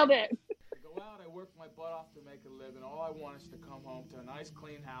 nailed it. I go out, I work my butt off to make a living. All I want is to come home to a nice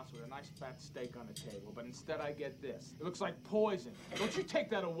clean house with a nice fat steak on the table. But instead I get this. It looks like poison. Don't you take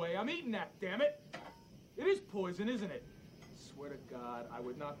that away. I'm eating that, damn it. It is poison, isn't it? I swear to God, I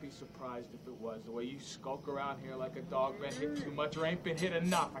would not be surprised if it was. The way you skulk around here like a dog been hit too much or ain't been hit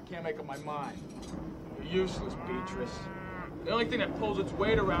enough. I can't make up my mind. You're useless, Beatrice. The only thing that pulls its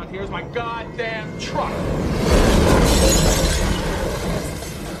weight around here is my goddamn truck.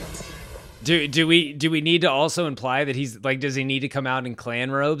 Do we need to also imply that he's like, does he need to come out in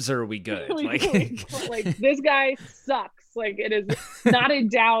clan robes, or are we good? Like this guy sucks. Like it is not a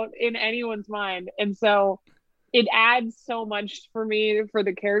doubt in anyone's mind. And so it adds so much for me for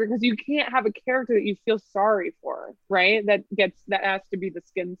the character, because you can't have a character that you feel sorry for, right? That has to be the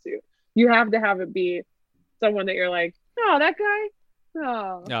skin suit. You have to have it be someone that you're like, oh, that guy.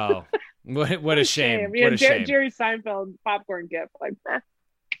 Oh, what a shame. Yeah, what a shame. Jerry Seinfeld popcorn gift. Like,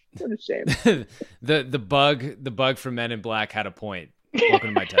 what a shame. the bug from Men in Black had a point. Welcome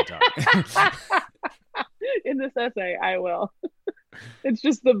to my TED Talk. In this essay, I will. It's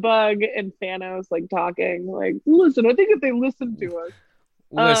just the bug and Thanos like talking. Like, listen, I think if they listen to us.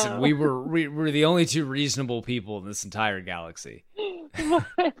 Listen, we were the only two reasonable people in this entire galaxy.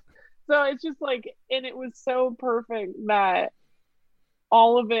 So it's just like, and it was so perfect that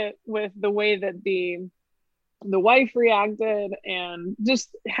all of it, with the way that the wife reacted and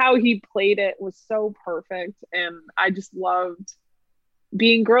just how he played it, was so perfect. And I just loved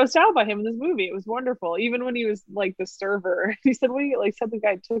being grossed out by him in this movie. It was wonderful. Even when he was like the server, he said, "What?" Like said the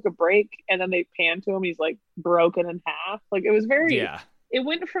guy took a break, and then they panned to him. He's like broken in half. Like it was very. Yeah. It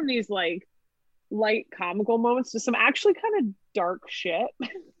went from these like light comical moments to some actually kind of dark shit.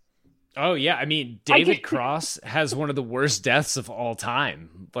 Oh yeah, I mean, David Cross has one of the worst deaths of all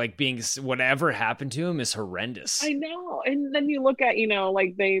time. Like whatever happened to him is horrendous. I know. And then you look at,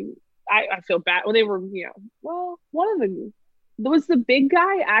 like I feel bad. Well, they were, well, was the big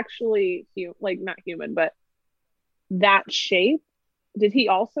guy actually like not human, but that shape? Did he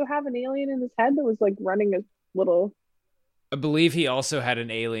also have an alien in his head that was like running a little? I believe he also had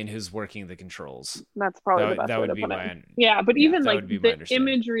an alien who's working the controls. That's probably the best way to put it. Yeah, but yeah, even like the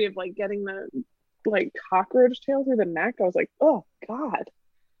imagery of like getting the like cockroach tail through the neck, I was like, oh God,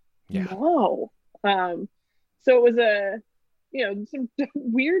 no. So it was some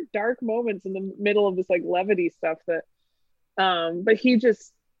weird dark moments in the middle of this like levity stuff that, but he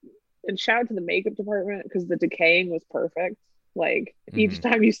just, and shout out to the makeup department because the decaying was perfect. Like each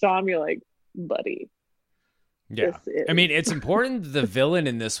time you saw him, you're like, buddy. Yeah. I mean, it's important the villain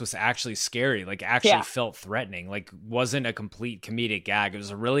in this was actually scary, like actually felt threatening, like wasn't a complete comedic gag. It was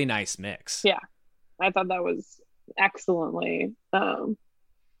a really nice mix. Yeah. I thought that was excellently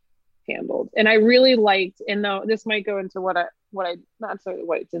handled. And I really liked, and though this might go into what I not necessarily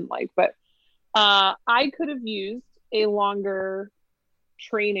what I didn't like, but I could have used a longer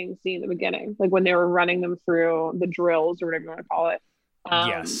training scene in the beginning, like when they were running them through the drills or whatever you want to call it.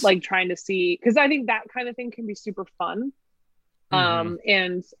 Yes. Like trying to see, because I think that kind of thing can be super fun.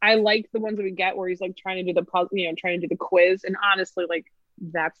 And I like the ones that we get where he's like trying to do the puzzle, trying to do the quiz. And honestly, like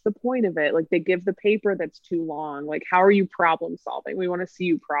that's the point of it. Like they give the paper that's too long. Like, how are you problem solving? We want to see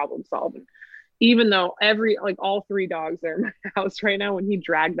you problem solving. Even though all 3 dogs are in my house right now, when he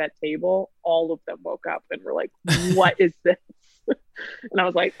dragged that table, all of them woke up and were like, what is this? And I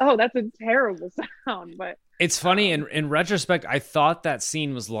was like, oh, that's a terrible sound. But it's funny in retrospect, I thought that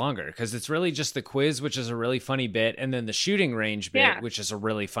scene was longer because it's really just the quiz, which is a really funny bit, and then the shooting range bit, which is a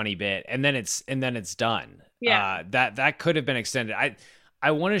really funny bit, and then it's done. Yeah, that could have been extended.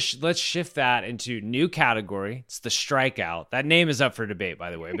 I want to let's shift that into new category. It's the strikeout. That name is up for debate,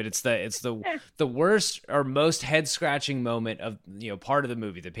 by the way, but it's the worst or most head scratching moment of part of the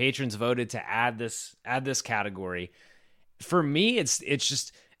movie. The patrons voted to add this category. For me, it's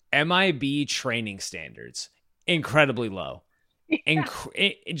just MIB training standards incredibly low,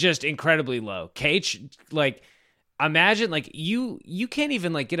 just incredibly low. Cage, like imagine like you can't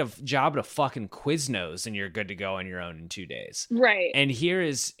even like get a job at a fucking Quiznos and you're good to go on your own in 2 days, right? And here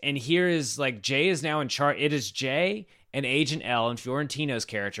is like Jay is now in charge. It is Jay and Agent L and Fiorentino's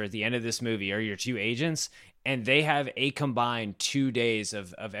character at the end of this movie are your 2 agents, and they have a combined 2 days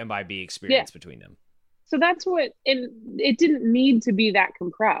of MIB experience between them. So that's what, and it didn't need to be that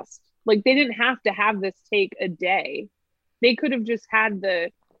compressed. Like they didn't have to have this take a day. They could have just had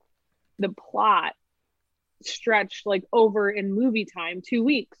the plot stretched like over in movie time, 2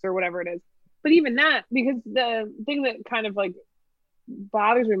 weeks or whatever it is. But even that, because the thing that kind of like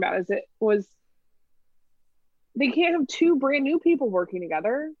bothers me about it was they can't have 2 brand new people working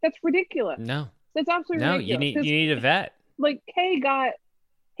together. That's ridiculous. No, that's absolutely ridiculous. You need a vet. Like Kay got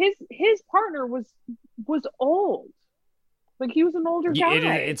his partner was old. Like he was an older guy.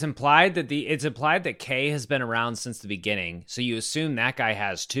 It's implied that Kay has been around since the beginning, so you assume that guy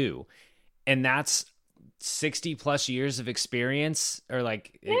has too, and that's 60 plus years of experience, or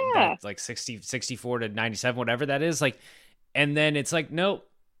like like 64 to 97, whatever that is. Like, and then it's like nope.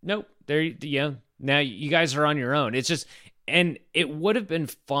 There, now you guys are on your own. It's just, and it would have been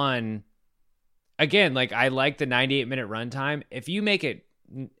fun. Again, like I like the 98-minute runtime. If you make it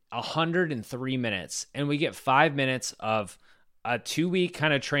 103 minutes and we get 5 minutes of a 2-week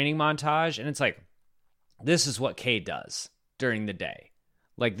kind of training montage, and it's like, this is what Kay does during the day.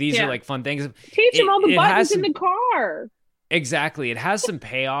 Like these are like fun things. Teach him all the buttons in the car. Exactly. It has some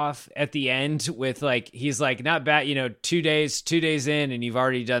payoff at the end with like, he's like, not bad, 2 days in and you've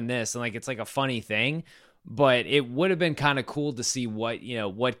already done this. And like, it's like a funny thing, but it would have been kind of cool to see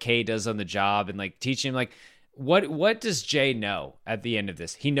what Kay does on the job and like teach him like, what does Jay know at the end of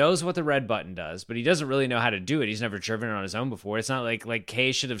this? He knows what the red button does, but he doesn't really know how to do it. He's never driven it on his own before. It's not like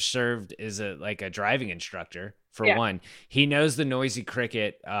Kay should have served as a driving instructor for one. He knows the noisy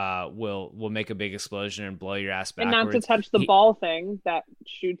cricket will make a big explosion and blow your ass backwards. And not to touch the ball thing that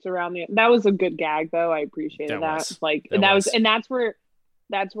shoots around that was a good gag though. I appreciated that.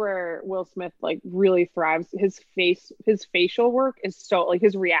 That's where Will Smith like really thrives. His facial work is so like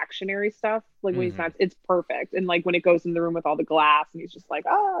his reactionary stuff. Like when he's not, it's perfect. And like when it goes in the room with all the glass and he's just like,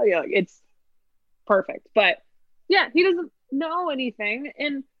 oh yeah, like, it's perfect. But yeah, he doesn't. know anything.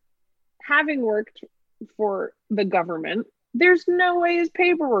 And having worked for the government, there's no way his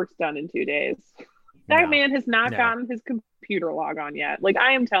paperwork's done in 2 days. That man has not gotten his computer log on yet. Like,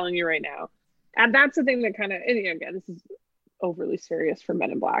 I am telling you right now. And that's the thing that kind of, again, this is overly serious for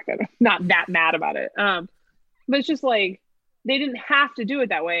Men in Black. I'm not that mad about it. But it's just like, they didn't have to do it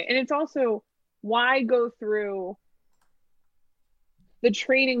that way. And it's also, why go through the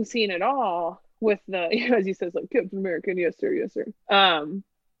training scene at all with the, as he says, like, Captain America, yes, sir, yes, sir.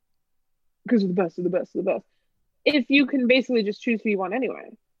 Because of the best of the best of the best. If you can basically just choose who you want anyway.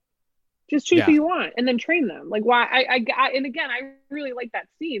 Just choose who you want and then train them. Like, why? And again, I really like that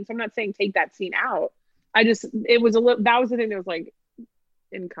scene. So I'm not saying take that scene out. It was that was the thing that was like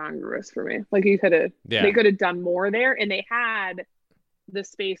incongruous for me. Like, they could have done more there, and they had the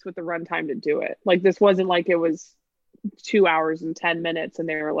space with the runtime to do it. Like, this wasn't like it was 2 hours and 10 minutes and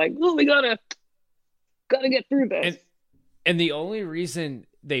they were like, oh, we gotta get through this. And the only reason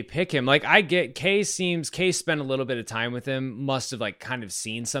they pick him, like, I get Kay spent a little bit of time with him, must have like kind of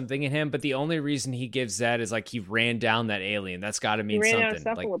seen something in him, but the only reason he gives that is like he ran down that alien. That's got to mean something.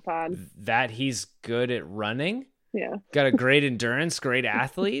 Like, that he's good at running. Yeah. Got a great endurance, great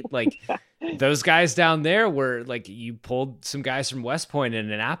athlete. Like, those guys down there were like, you pulled some guys from West Point and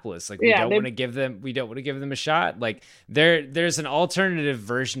Annapolis. Like, we don't want to give them a shot. Like, there's an alternative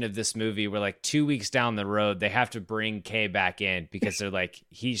version of this movie where like 2 weeks down the road, they have to bring Kay back in because they're like,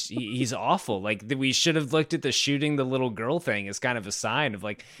 he's awful. Like, we should have looked at the shooting the little girl thing as kind of a sign of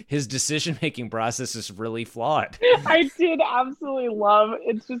like, his decision-making process is really flawed. I did absolutely love,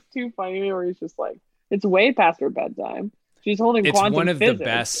 it's just too funny to me where he's just like, it's way past her bedtime. She's holding quantum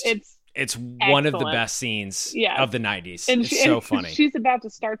physics. It's one of the best scenes of the 90s. And it's so funny. She's about to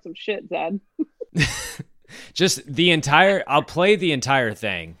start some shit, Zed. Just I'll play the entire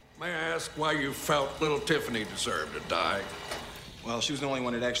thing. May I ask why you felt little Tiffany deserved to die? Well, she was the only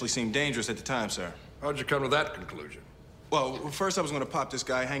one that actually seemed dangerous at the time, sir. How'd you come to that conclusion? Well, first I was going to pop this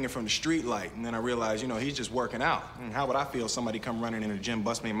guy hanging from the street light, and then I realized, he's just working out. And how would I feel if somebody come running in the gym,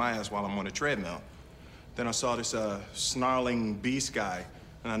 bust me in my ass while I'm on a treadmill? Then I saw this snarling beast guy,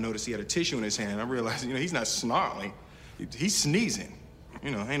 and I noticed he had a tissue in his hand. I realized, he's not snarling. He's sneezing.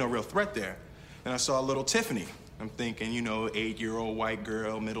 Ain't no real threat there. And I saw little Tiffany. I'm thinking, 8-year-old white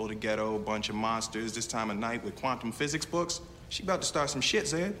girl, middle of the ghetto, bunch of monsters, this time of night with quantum physics books. She about to start some shit,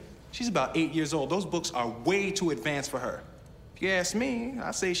 Zed. She's about 8 years old. Those books are way too advanced for her. If you ask me,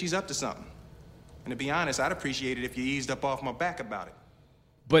 I say she's up to something. And to be honest, I'd appreciate it if you eased up off my back about it.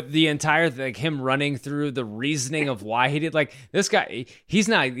 But the entire thing, him running through the reasoning of why he did, like, this guy, he's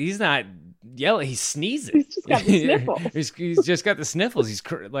not yelling, he's sneezing. He's just got the sniffles. he's just got the sniffles. He's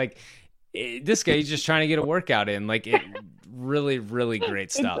like, this guy, he's just trying to get a workout in. Like, it really, really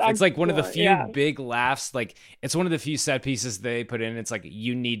great stuff. It's like one of the few big laughs. Like, it's one of the few set pieces they put in. It's like,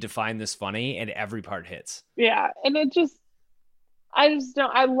 you need to find this funny, and every part hits. Yeah, and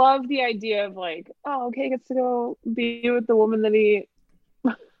I love the idea of like, oh, okay, he gets to go be with the woman that he,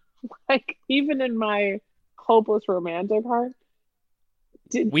 like, even in my hopeless romantic heart.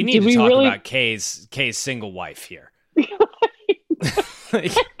 We need to talk about Kay's single wife here.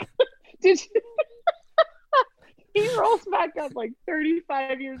 Like, did you... He rolls back up like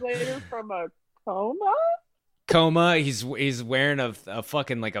 35 years later from a coma. He's wearing a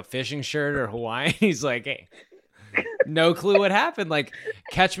fucking like a fishing shirt or Hawaiian. He's like, hey, no clue what happened. Like,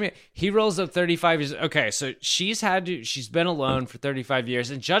 catch me. He rolls up 35 years. Okay, so she's been alone for 35 years,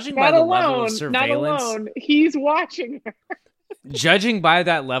 and judging by the level of surveillance, not alone, he's watching her. Judging by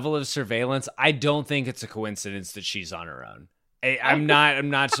that level of surveillance, I don't think it's a coincidence that she's on her own. I'm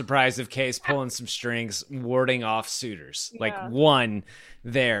not surprised if Kay's pulling some strings, warding off suitors. Like, one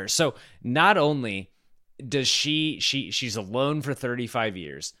there. So not only does she's alone for 35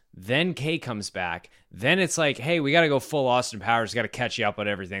 years, then Kay comes back, then it's like, hey, we got to go full Austin Powers, got to catch you up on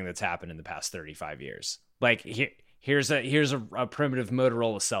everything that's happened in the past 35 years. Like, here's a primitive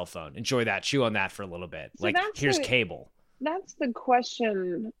Motorola cell phone. Enjoy that. Chew on that for a little bit. So like, here's cable. That's the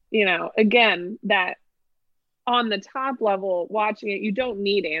question, again, that on the top level, watching it, you don't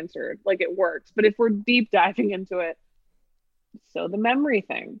need answered. Like, it works. But if we're deep diving into it, so the memory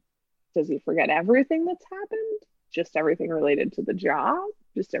thing, does he forget everything that's happened? Just everything related to the job?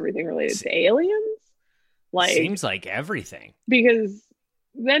 Just everything related to aliens? Like, seems like everything. Because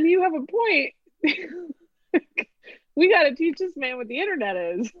then you have a point. We got to teach this man what the internet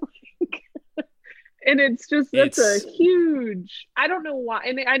is. And that's a huge, I don't know why.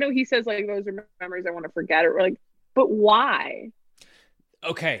 And I know he says like, those are memories I want to forget, or like, but why?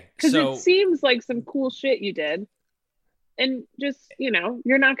 Okay. Because it seems like some cool shit you did. And just,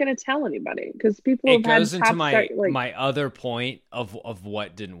 you're not going to tell anybody because people It have goes had into top my other point of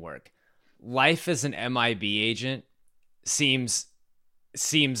what didn't work. Life as an MIB agent seems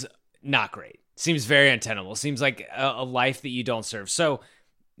not great. Seems very untenable. Seems like a life that you don't serve. So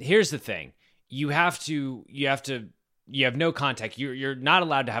here's the thing. You have no contact. You're not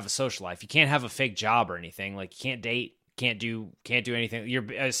allowed to have a social life. You can't have a fake job or anything. Like, you can't date, can't do anything.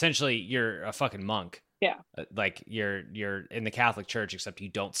 You're a fucking monk. Yeah. Like you're in the Catholic Church, except you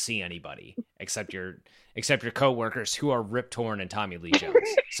don't see anybody except your coworkers who are Rip Torn and Tommy Lee Jones.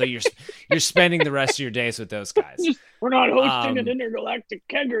 So you're spending the rest of your days with those guys. We're not hosting an intergalactic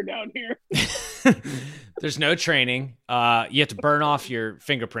kegger down here. There's no training. You have to burn off your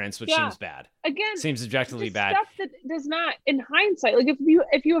fingerprints, which seems bad. Again, seems objectively bad. Stuff that does not, in hindsight, like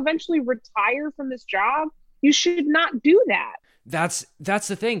if you eventually retire from this job, you should not do that. That's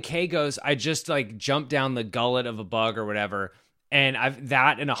the thing. Kay goes, I just like jumped down the gullet of a bug or whatever, and I've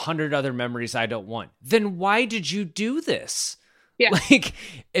that and 100 other memories I don't want. Then why did you do this? Yeah. Like,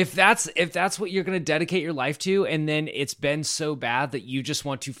 if that's what you're going to dedicate your life to, and then it's been so bad that you just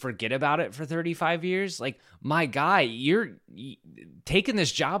want to forget about it for 35 years, like, my guy, you're taking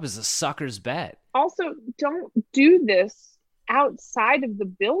this job as a sucker's bet. Also, don't do this outside of the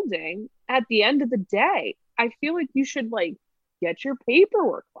building at the end of the day. I feel like you should get your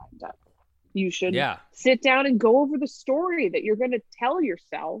paperwork lined up. You should sit down and go over the story that you're going to tell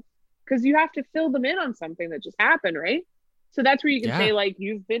yourself, because you have to fill them in on something that just happened, right? So that's where you can say, like,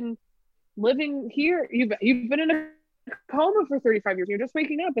 you've been living here, you've been in a coma for 35 years, you're just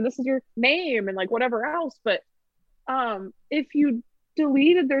waking up and this is your name and like whatever else. But if you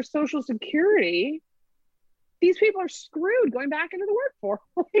deleted their social security, these people are screwed going back into the workforce.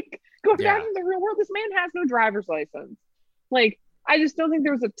 Going back into the real world. This man has no driver's license. Like, I just don't think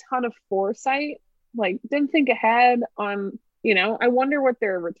there was a ton of foresight. Like, didn't think ahead on, I wonder what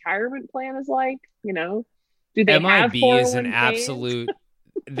their retirement plan is like, Do they have MIB is an absolute,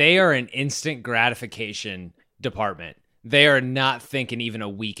 they are an instant gratification department. They are not thinking even a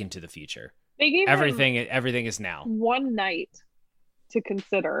week into the future. They gave everything is now. One night to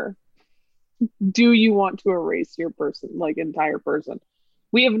consider, do you want to erase your entire person?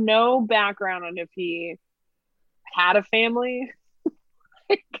 We have no background on if he had a family.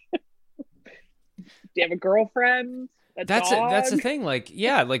 Do you have a girlfriend? That's the thing.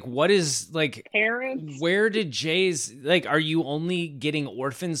 What is parents? Where did Jay's are you only getting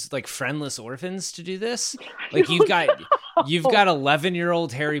orphans, friendless orphans, to do this? You've got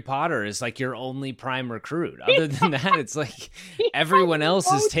 11-year-old Harry Potter is your only prime recruit. Other than that, it's everyone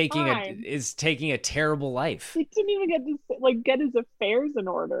else is taking a terrible life. He didn't even get to get his affairs in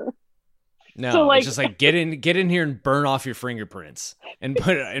order. No, so it's just get in here and burn off your fingerprints and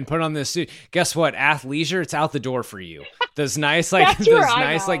put on this suit. Guess what? Athleisure, it's out the door for you. Those nice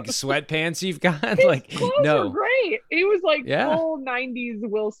sweatpants you've got. Clothes are great. It was full 90s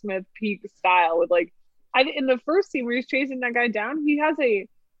Will Smith peak style with in the first scene where he's chasing that guy down, he has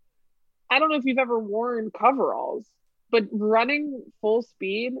I don't know if you've ever worn coveralls, but running full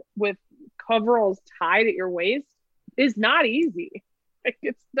speed with coveralls tied at your waist is not easy.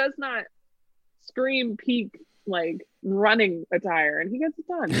 It does not scream peak running attire, and he gets it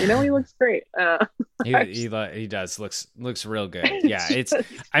done. He looks great. He does looks real good. Yeah,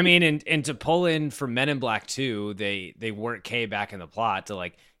 and to pull in for Men in Black 2, they work Kay back in the plot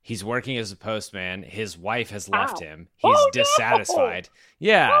to he's working as a postman. His wife has left him. He's dissatisfied. No.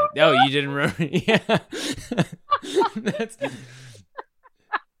 Yeah. Oh, you didn't remember? Yeah.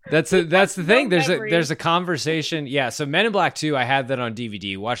 That's the thing. There's a conversation. Yeah. So Men in Black 2, I had that on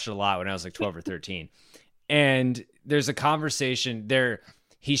DVD. Watched it a lot when I was 12 or 13. And there's a conversation there.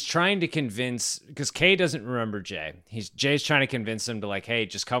 He's trying to convince, because Kay doesn't remember Jay. Jay's trying to convince him to hey,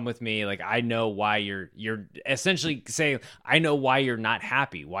 just come with me. I know why you're essentially saying, I know why you're not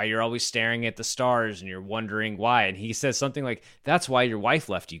happy, why you're always staring at the stars and you're wondering why. And he says something that's why your wife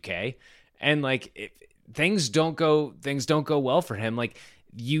left you, Kay. And things don't go well for him.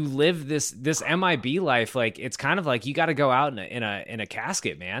 You live this MIB life, it's kind of you got to go out in a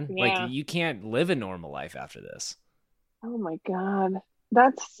casket, man. Yeah. You can't live a normal life after this. Oh my God,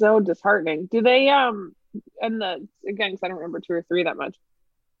 that's so disheartening. Do they again, because I don't remember 2 or 3 that much.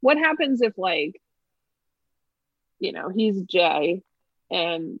 What happens if he's Jay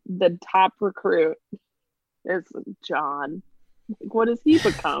and the top recruit is John? What does he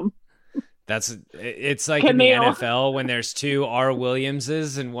become? It's in the NFL when there's 2 R.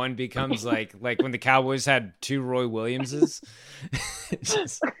 Williamses and one becomes like when the Cowboys had 2 Roy Williamses.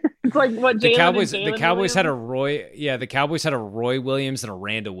 It's like what the Jalen Cowboys. and The Jalen Cowboys had a Williams? Roy. Yeah, the Cowboys had a Roy Williams and a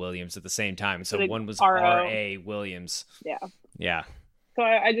Randa Williams at the same time. So Like one was R.O. R.A. Williams. Yeah. Yeah. So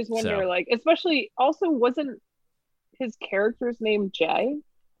I just wonder, So- like, especially also wasn't his character's name Jay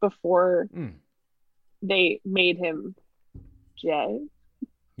before they made him Jay?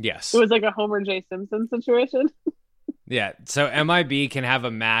 Yes. It was like a Homer J. Simpson situation. Yeah. So MIB can have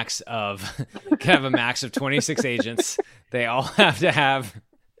a max of 26 agents. They all have to have.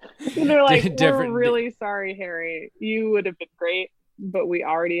 And they're like, we're different- really sorry, Harry. You would have been great, but we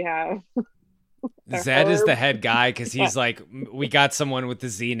already have. Zed is the Herb. head guy because he's like, we got someone with the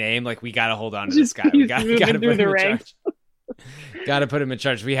Z name. Like, we got to hold on to Just this guy. We keeps got moving to through put the him in ranks. charge. Got to put him in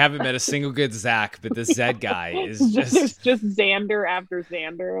charge. We haven't met a single good Zach, but this Zed guy is It's just. just Xander after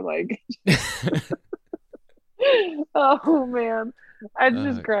Xander. Like, oh man, it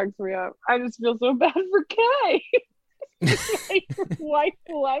just cracks me up. I just feel so bad for Kay. Like, your wife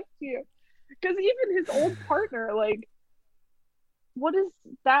left you because even his old partner, like, what is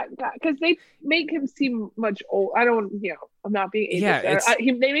that guy? Because they make him seem much old. I don't, I'm not being ageist. Yeah,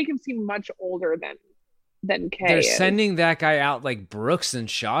 they make him seem much older than Kay. They're is. sending that guy out like Brooks and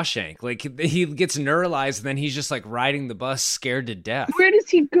Shawshank. Like, he gets neuralized and then he's just like riding the bus scared to death. Where does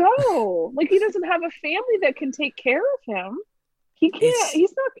he go? Like, he doesn't have a family that can take care of him. He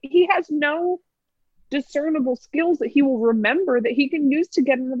can't. He has no discernible skills that he will remember that he can use to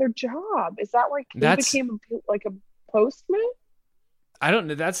get another job. Is that why Kay became like a postman? I don't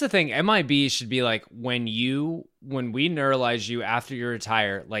know. That's the thing. MIB should be like, when we neuralize you after you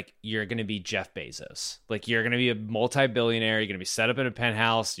retire, like, you're going to be Jeff Bezos. Like, you're going to be a multi-billionaire. You're going to be set up in a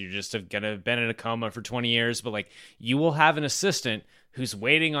penthouse. You're just going to have been in a coma for 20 years. But, like, you will have an assistant who's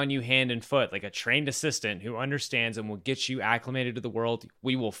waiting on you hand and foot, like a trained assistant who understands and will get you acclimated to the world.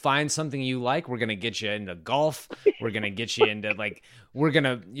 We will find something you like. We're going to get you into golf. We're going to get you into, like, we're going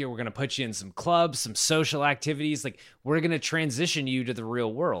to put you in some clubs, some social activities. Like, we're going to transition you to the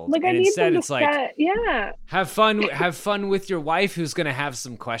real world. Like, and I need instead them to it's like, yeah. have fun with your wife who's going to have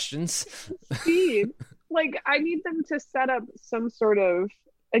some questions. Speed. Like, I need them to set up some sort of,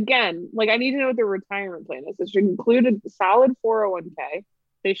 again, like, I need to know what their retirement plan is. It should include a solid 401k.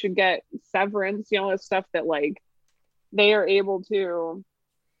 They should get severance, stuff that, like, they are able to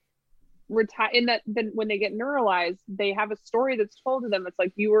retire. And that then when they get neuralized, they have a story that's told to them. It's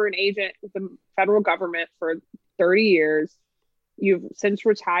like, you were an agent with the federal government for 30 years. You've since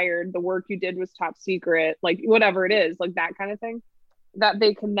retired. The work you did was top secret, like, whatever it is, like that kind of thing, that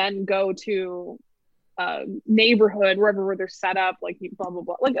they can then go to neighborhood, wherever they're set up, like, blah, blah,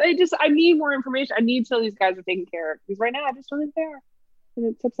 blah. Like, I need more information. I need to know these guys are taken care of. Because right now, I just don't think they are. And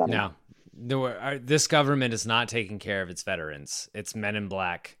it's upsetting. No, this government is not taking care of its veterans. It's Men in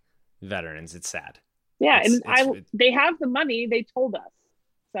Black veterans. It's sad. Yeah, they have the money. They told us.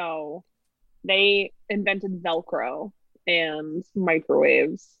 So they invented Velcro and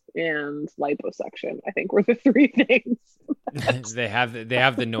microwaves and liposuction, I think, were the three things. they have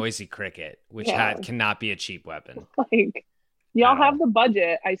the noisy cricket, which cannot be a cheap weapon. Like, y'all have the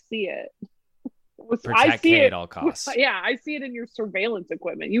budget. I see it. Protect Kay at all costs. Yeah, I see it in your surveillance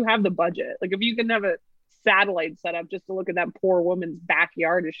equipment. You have the budget. Like, if you can have a satellite set up just to look at that poor woman's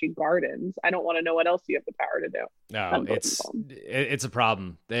backyard as she gardens, I don't want to know what else you have the power to do. No, it's a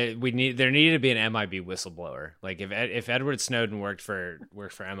problem. There needed to be an MIB whistleblower. Like, if Edward Snowden worked for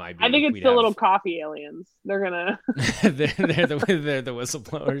MIB, I think it's the little coffee aliens. They're gonna. they're the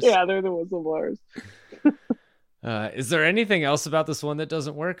whistleblowers. Yeah, they're the whistleblowers. Is there anything else about this one that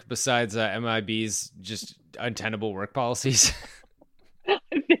doesn't work besides MIB's just untenable work policies? I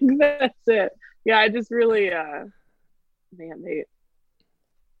think that's it. Yeah, I just really, man, they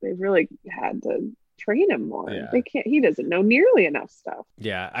really had to train him more. Yeah. They can't. He doesn't know nearly enough stuff.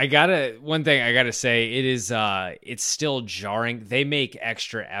 Yeah, one thing I gotta say, it is it's still jarring. They make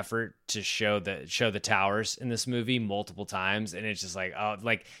extra effort to show the towers in this movie multiple times, and it's just like, oh,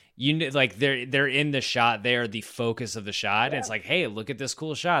 like, like they're in the shot. They are the focus of the shot. Yeah. And it's like, hey, look at this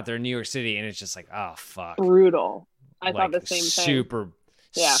cool shot. They're in New York City, and it's just like, oh fuck, brutal. I thought the same thing.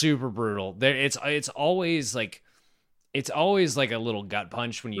 Super brutal. It's always like a little gut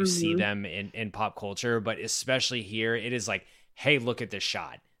punch when you see them in pop culture, but especially here, it is like, hey, look at this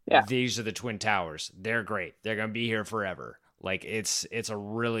shot. Yeah. These are the Twin Towers. They're great. They're gonna be here forever. Like, it's a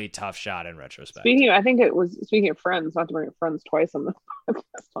really tough shot in retrospect. Speaking of Friends, not to bring up Friends twice on the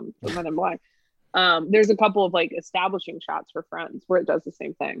podcast on the Men in Black. There's a couple of, like, establishing shots for Friends where it does the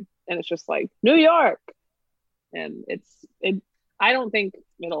same thing, and it's just like New York, and I don't think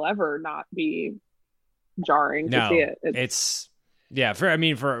it'll ever not be jarring to see it. Yeah,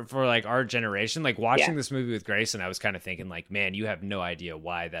 for like our generation, like watching this movie with Grayson, I was kind of thinking like, man, you have no idea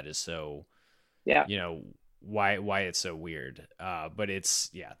why that is so, you know, why it's so weird. But it's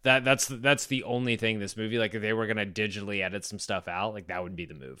that's the only thing this movie, like if they were gonna digitally edit some stuff out, like that would be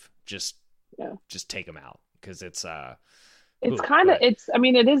the move. Just take them out because it's kind of it's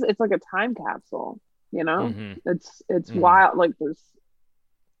like a time capsule, you know. It's wild. Like there's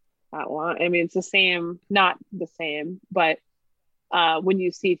that one. I mean, it's the same, not the same, but when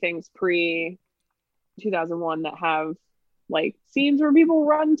you see things pre 2001 that have like scenes where people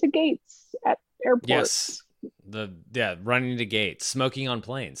run to gates at airports. Yes. Running to gates, smoking on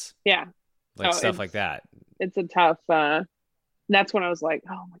planes. Yeah. Like stuff like that. It's a tough, that's when I was like,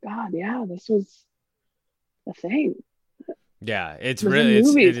 oh my God, yeah, this was a thing. Yeah. It's really,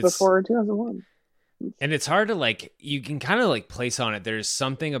 movies before 2001. And it's hard to like, you can kind of like place on it. There's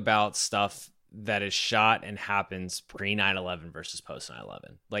something about stuff that is shot and happens pre 9/11 versus post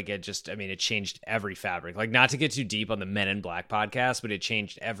 9/11. Like it changed every fabric. Like not to get too deep on the Men in Black podcast, but it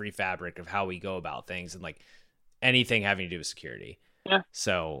changed every fabric of how we go about things and like anything having to do with security. Yeah.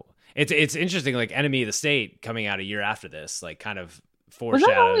 So it's interesting. Like Enemy of the State coming out a year after this, like kind of foreshadows.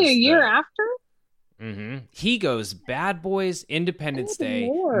 Was that only a year after? Mm-hmm. He goes Bad Boys, Independence Day,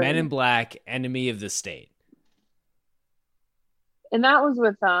 Lord. Men in Black, Enemy of the State. And that was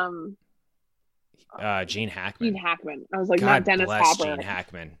with Gene Hackman. I was like, God not Dennis bless Hopper. Gene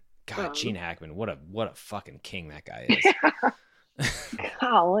Hackman. God, Gene Hackman. What a fucking king that guy is.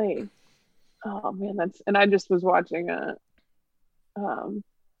 Golly. Oh man, and I just was watching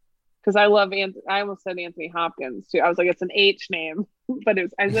because I love I almost said Anthony Hopkins too. I was like, it's an H name, but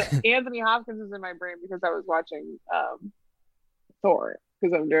Anthony Hopkins is in my brain because I was watching Thor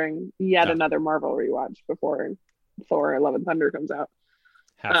because I'm doing yet another Marvel rewatch before Thor: Love and Thunder comes out.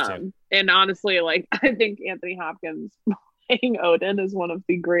 And honestly, like I think Anthony Hopkins playing Odin is one of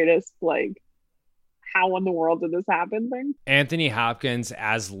the greatest, like, how in the world did this happen thing. Anthony Hopkins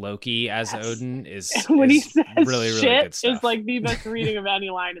as Loki as Odin is when he says really shit, really good stuff. It's like the best reading of any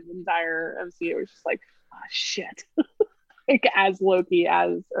line in the entire MCU. It's just like, oh, shit. Like as Loki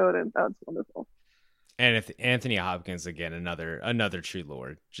as Odin. That's wonderful. And if Anthony Hopkins again, another true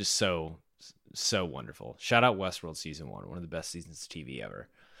lord, just so wonderful. Shout out Westworld season 1, one of the best seasons of TV ever.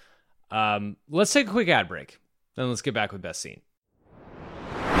 Let's take a quick ad break, then let's get back with best scene.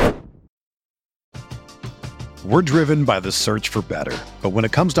 We're driven by the search for better, but when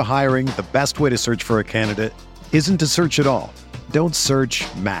it comes to hiring, the best way to search for a candidate isn't to search at all. Don't search,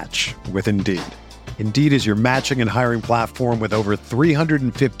 match with Indeed. Indeed is your matching and hiring platform with over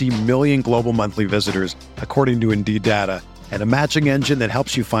 350 million global monthly visitors, according to Indeed data, and a matching engine that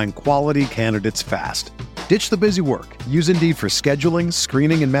helps you find quality candidates fast. Ditch the busy work. Use Indeed for scheduling,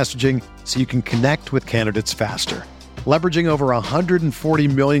 screening, and messaging so you can connect with candidates faster. Leveraging over 140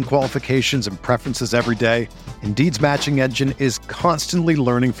 million qualifications and preferences every day, Indeed's matching engine is constantly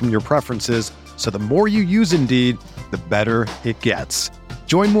learning from your preferences, so the more you use Indeed, the better it gets.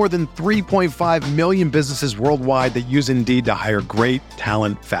 Join more than 3.5 million businesses worldwide that use Indeed to hire great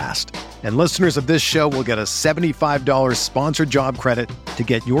talent fast. And listeners of this show will get a $75 sponsored job credit to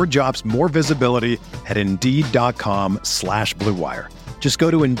get your jobs more visibility at Indeed.com/Blue Wire. Just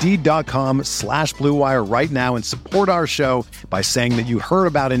go to Indeed.com/Blue Wire right now and support our show by saying that you heard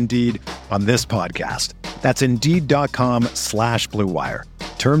about Indeed on this podcast. That's Indeed.com/Blue Wire.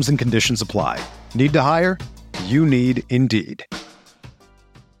 Terms and conditions apply. Need to hire? You need Indeed.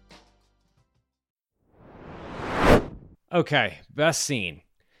 Okay, best scene.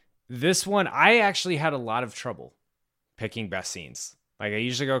 This one, I actually had a lot of trouble picking best scenes. Like I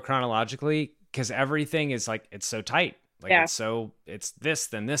usually go chronologically because everything is like, it's so tight. Like it's this,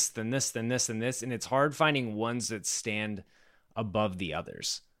 then this, then this, then this, and this. And it's hard finding ones that stand above the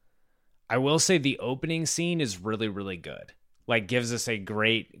others. I will say the opening scene is really, really good. Like gives us a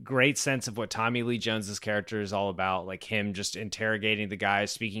great sense of what Tommy Lee Jones's character is all about. Like him just interrogating the guy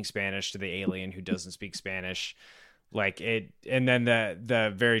speaking Spanish to the alien who doesn't speak Spanish. Like it, and then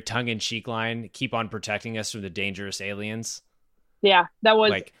the very tongue-in-cheek line, keep on protecting us from the dangerous aliens. Yeah, that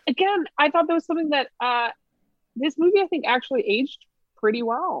was, like, again, I thought that was something that this movie, I think, actually aged pretty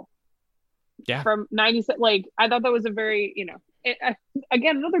well. Yeah. From 96, like, I thought that was a very,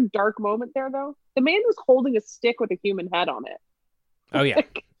 again, another dark moment there, though. The man was holding a stick with a human head on it. Oh, yeah.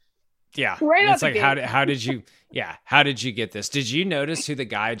 Yeah. Right. It's like, how did you get this? Did you notice who the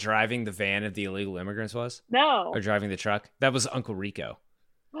guy driving the van of the illegal immigrants was? No. Or driving the truck? That was Uncle Rico.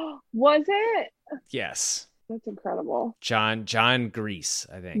 Was it? Yes. That's incredible. John Grease,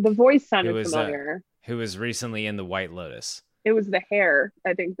 I think. The voice sounded familiar. Who was recently in The White Lotus. It was the hair,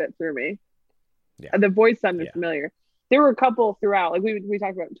 I think, that threw me. Yeah. The voice sounded familiar. there were a couple throughout. Like we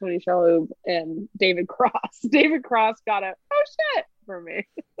talked about Tony Shalhoub and David Cross. David Cross got a oh shit for me.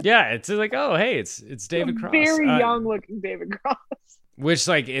 Yeah, it's like, oh hey, it's David Cross. Very young looking David Cross. Which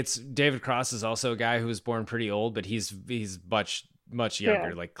like it's David Cross is also a guy who was born pretty old, but he's much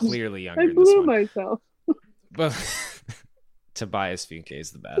younger, like clearly younger. I in this blew one. myself. But Tobias Funke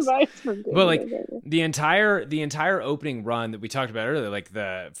is the best. Tobias Funke, but like the entire opening run that we talked about earlier, like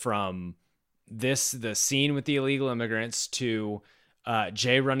the scene with the illegal immigrants to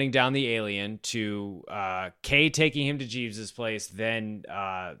Jay running down the alien to Kay taking him to Jeeves's place, then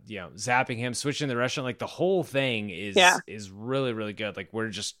zapping him, switching the restaurant, like the whole thing is really, really good. Like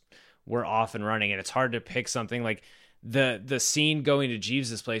we're off and running, and it's hard to pick something. Like the scene going to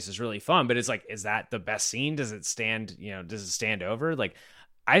Jeeves's place is really fun, but it's like, is that the best scene? Does it stand over? Like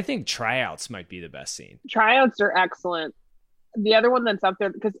I think Tryouts might be the best scene. Tryouts are excellent. The other one that's up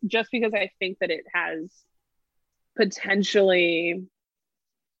there, because I think that it has potentially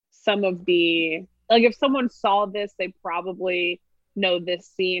some of the, like if someone saw this, they probably know this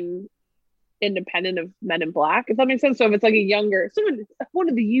scene independent of Men in Black, if that makes sense. So if it's like one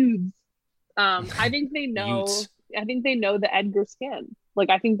of the youths, I think they know. I think they know the Edgar skin. Like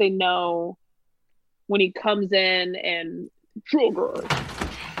I think they know when he comes in and sugar.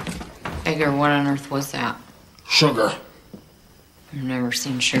 Edgar, what on earth was that? Sugar. I've never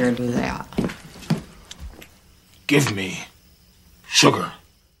seen Sugar do that. Give me sugar.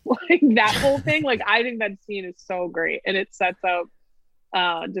 Like that whole thing. Like I think that scene is so great, and it sets up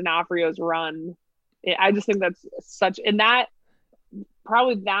D'Onofrio's run. I just think that's such, and that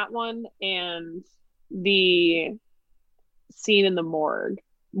probably that one and the scene in the morgue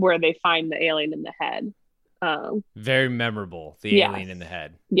where they find the alien in the head. Very memorable. The alien in the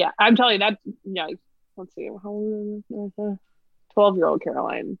head. Yeah, I'm telling you that. Yeah, let's see. How old was 12-year-old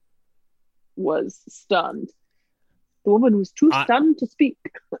Caroline was stunned. The woman was too stunned to speak.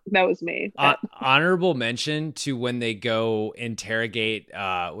 That was me. Honorable mention to when they go interrogate.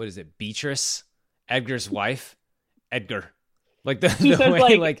 What is it? Beatrice, Edgar's wife. Edgar, like the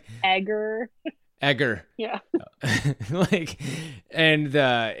way like Edgar. Yeah. Like, and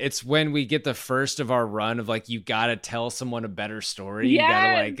it's when we get the first of our run of like, you gotta tell someone a better story.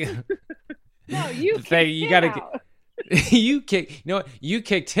 Yes! You gotta like, no, you gotta you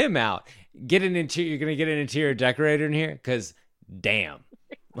kicked him out. You're gonna get an interior decorator in here, because damn.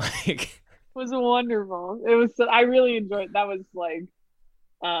 Like it was wonderful. It was, I really enjoyed that. Was like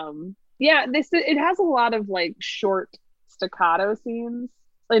it has a lot of like short staccato scenes.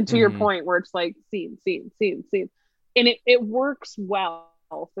 And to your point, where it's like scene, and it works well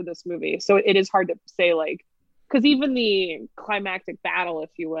for this movie. So it is hard to say, like, because even the climactic battle, if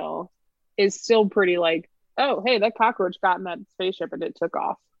you will, is still pretty like, oh, hey, that cockroach got in that spaceship and it took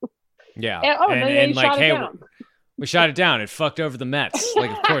off. Yeah, and like, hey, we shot it down. It fucked over the Mets.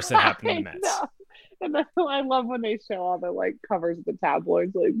 Like, of course, that happened to the Mets. And then I love when they show all the like covers of the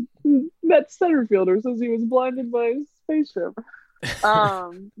tabloids, like Mets center fielder says he was blinded by a spaceship.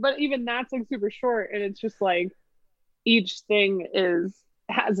 But even that's like super short, and it's just like each thing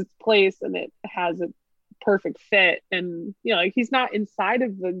has its place and it has a perfect fit, and like he's not inside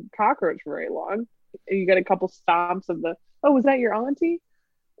of the cockroach very long. You get a couple stomps of the, oh, was that your auntie?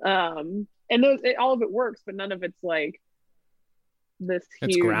 And all of it works, but none of it's like this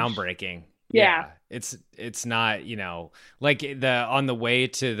huge. It's groundbreaking. Yeah. It's not, like on the way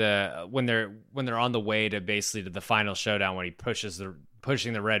to the, when they're on the way to basically to the final showdown, when he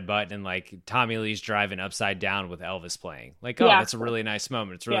pushing the red button and like Tommy Lee's driving upside down with Elvis playing, like, that's a really nice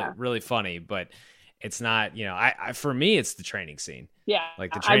moment. It's really, really funny, but it's not, I for me, it's the training scene. Yeah.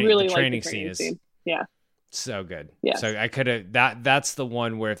 Like the training scene is yeah. So good. Yes. So I could have, that's the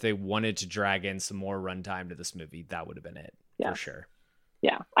one where if they wanted to drag in some more runtime to this movie, that would have been it for sure.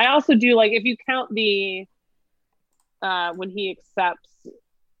 Yeah. I also do like, if you count the when he accepts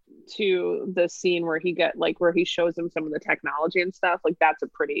to the scene where he shows him some of the technology and stuff, like that's a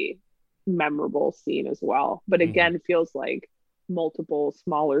pretty memorable scene as well. But again, it feels like multiple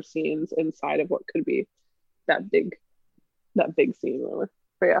smaller scenes inside of what could be that big scene, really.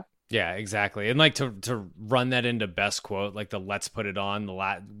 But yeah. Yeah, exactly. And like to run that into best quote, like the let's put it on, the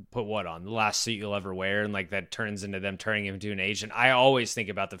last suit you'll ever wear, and like that turns into them turning him into an agent. I always think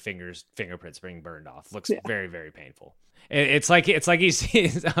about the fingerprints being burned off. Looks very, very painful. It's like he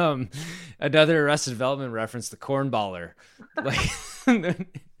sees another Arrested Development reference, the cornballer. Like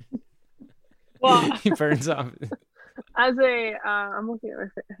well, he burns off. As I'm looking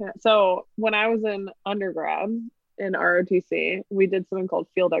at so when I was in undergrad in ROTC, we did something called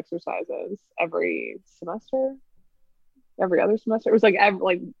field exercises every other semester. It was like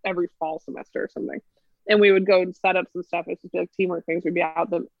every fall semester or something. and we would go and set up some stuff. It's just like teamwork things. We'd be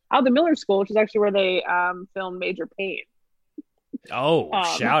out the Miller School, which is actually where they filmed Major Payne. Oh,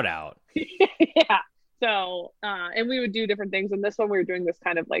 shout out. Yeah. So, and we would do different things. And this one, we were doing this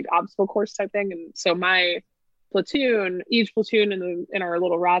kind of like obstacle course type thing. And so my platoon, each platoon in our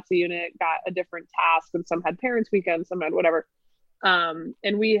little ROTC unit got a different task, and some had parents' weekends, some had whatever.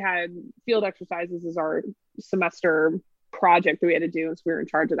 And we had field exercises as our semester project that we had to do. And so we were in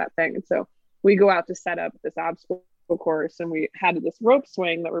charge of that thing. And so we go out to set up this obstacle course, and we had this rope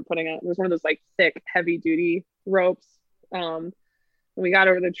swing that we're putting out. It was one of those like thick, heavy duty ropes. And we got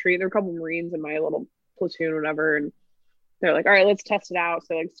over the tree. There were a couple Marines in my little platoon, whatever. And they're like, all right, let's test it out.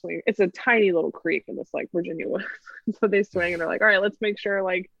 So like swing. It's a tiny little creek in this like Virginia woods. So they swing, and they're like, all right, let's make sure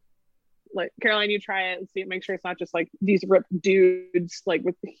like Caroline, you try it and see, make sure it's not just like these ripped dudes like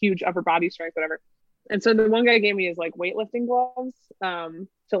with huge upper body strength, whatever. And so the one guy gave me his like weightlifting gloves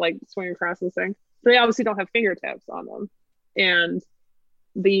to like swing across this thing. So they obviously don't have fingertips on them. And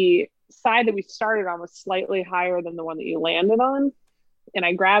the side that we started on was slightly higher than the one that you landed on. And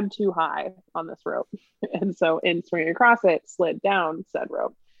I grabbed too high on this rope. And so in swinging across it, slid down said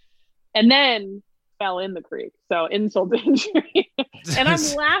rope. And then fell in the creek. So insult to injury. And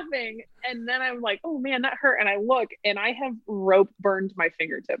I'm laughing. And then I'm like, oh man, that hurt. And I look, and I have rope burned my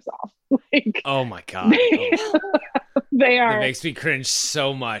fingertips off. Like, oh my God. They are. That makes me cringe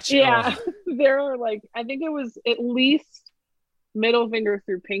so much. Yeah. They're like, I think it was at least middle finger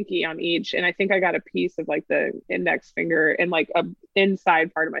through pinky on each. And I think I got a piece of like the index finger and like a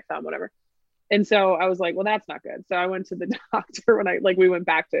inside part of my thumb, whatever. And so I was like, well, that's not good. So I went to the doctor when we went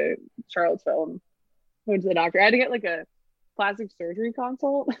back to Charlottesville, and went to the doctor. I had to get like a plastic surgery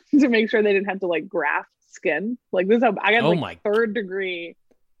consult to make sure they didn't have to like graft skin. Like this, I got like third degree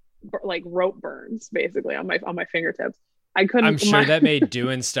like rope burns basically on my fingertips. I couldn't. I'm sure that made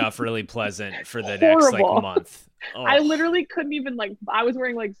doing stuff really pleasant for the next like month. Oh. I literally couldn't even like. I was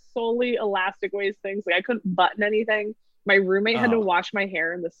wearing like solely elastic waist things. Like I couldn't button anything. My roommate had to wash my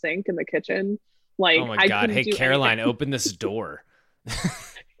hair in the sink in the kitchen. Like, oh my God! Hey, Caroline, open this door.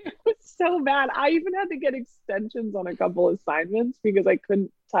 It was so bad. I even had to get extensions on a couple assignments because I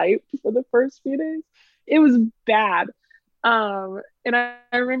couldn't type for the first few days. It was bad. And I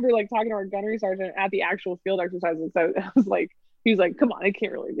remember like talking to our gunnery sergeant at the actual field exercises. So I was like, he was like, come on, it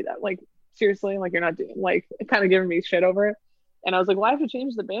can't really be that. Like, seriously, like you're not doing like kind of giving me shit over it. And I was like, well, I have to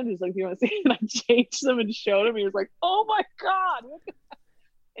change the bandages. Like, do you want to see? And I changed them and showed him. He was like, oh my God.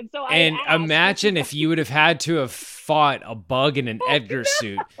 And so imagine if you would have had to have fought a bug in an Edgar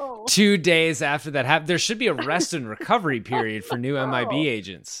suit 2 days after that happened. There should be a rest and recovery period for new MIB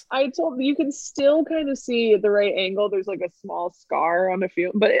agents. I told you can still kind of see at the right angle. There's like a small scar on a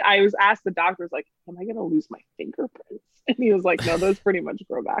few, but I was asked the doctor, was like, am I going to lose my fingerprints? And he was like, no, those pretty much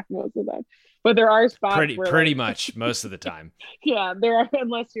grow back most of the time. But there are spots pretty much most of the time. Yeah, there are,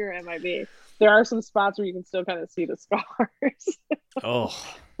 unless you're MIB. There are some spots where you can still kind of see the scars. Oh.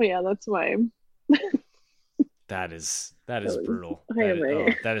 But yeah, that's my. That is brutal.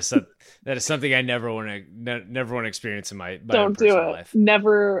 That is something I never want to experience in my Don't do it. life.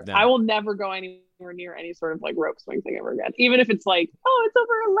 Never. No. I will never go anywhere near any sort of like rope swing thing ever again. Even if it's like, oh, it's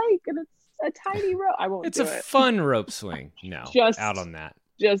over a lake and it's a tiny rope. I won't. It's do a it. fun rope swing. No, just out on that.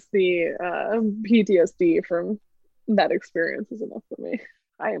 Just the PTSD from that experience is enough for me.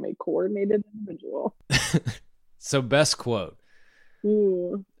 I am a coordinated individual. So best quote.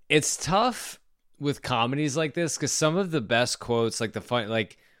 Ooh. It's tough with comedies like this because some of the best quotes, like the fun,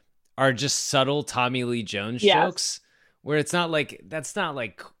 like, are just subtle Tommy Lee Jones jokes, where it's not like that's not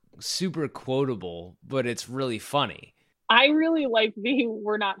like super quotable, but it's really funny. I really like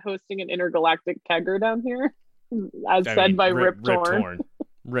we're not hosting an intergalactic kegger down here, as said by Rip Torn.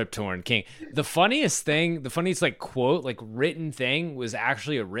 Rip Torn King. The funniest like quote, like written thing was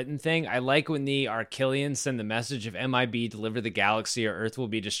actually a written thing. I like when the Arkillians send the message of MIB deliver the galaxy or Earth will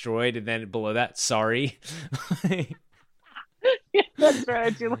be destroyed, and then below that, sorry. Yeah, that's right. I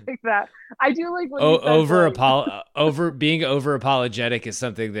do like that. I do like when being over apologetic is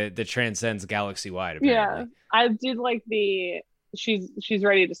something that transcends galaxy wide. Apparently. Yeah, I did like she's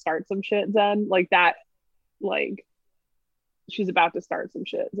ready to start some shit. Then like that, like. She's about to start some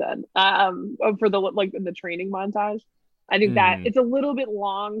shit then for the training montage. I think that it's a little bit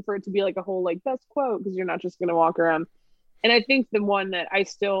long for it to be like a whole like best quote, because you're not just going to walk around. And I think the one that I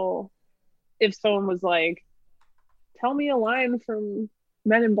still, if someone was like, tell me a line from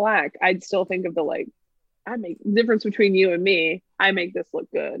Men in Black, I'd still think of the like, I make the difference between you and me. I make this look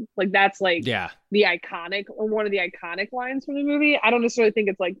good. Like that's like the iconic, or one of the iconic lines from the movie. I don't necessarily think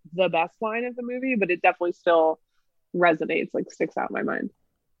it's like the best line of the movie, but it definitely still resonates, like sticks out in my mind.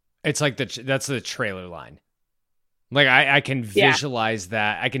 It's like that's the trailer line. Like I can visualize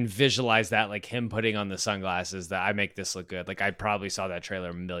that. I can visualize that, like him putting on the sunglasses, that I make this look good. Like I probably saw that trailer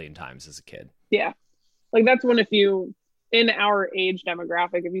a million times as a kid. Yeah. Like that's when, if you, in our age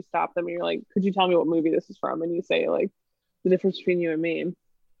demographic, if you stop them and you're like, could you tell me what movie this is from? And you say like, the difference between you and me,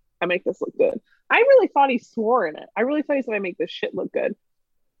 I make this look good. I really thought he swore in it. I really thought he said I make this shit look good.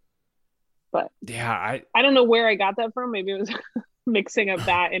 But yeah, I don't know where I got that from. Maybe it was mixing up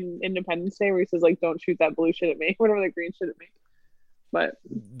that in Independence Day, where he says like, don't shoot that blue shit at me, whatever, the green shit at me. But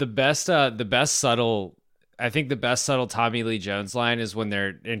the best subtle Tommy Lee Jones line is when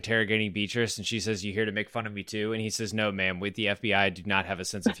they're interrogating Beatrice and she says, "You here to make fun of me too?" And he says, "No, ma'am. With the FBI, I do not have a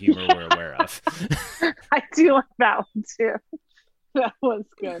sense of humor we're aware of." I do like that one too. That was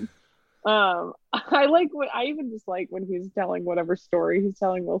good. I like what I even just like when he's telling whatever story he's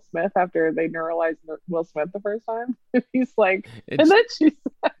telling Will Smith after they neuralized Will Smith the first time. He's like, and then she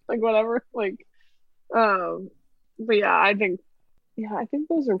said like whatever, like, but yeah, I think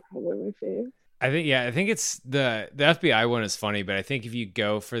those are probably my favorite. I think it's the FBI one is funny, but I think if you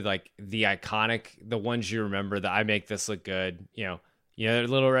go for like the iconic, the ones you remember, that I make this look good, you know, the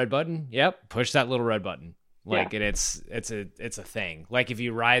little red button. Yep, push that little red button. Like, and it's a thing. Like if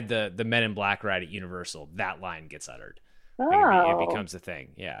you ride the Men in Black ride at Universal, that line gets uttered. Like it becomes a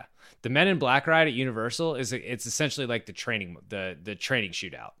thing. Yeah, the Men in Black ride at Universal it's essentially like the training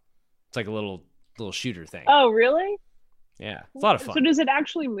shootout. It's like a little shooter thing. Oh, really? Yeah, it's a lot of fun. So does it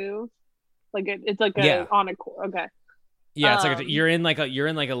actually move? Like it's like on a okay. Yeah, it's like you're in like a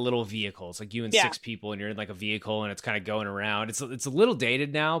little vehicle. It's like you and 6 people, and you're in like a vehicle, and it's kind of going around. It's a little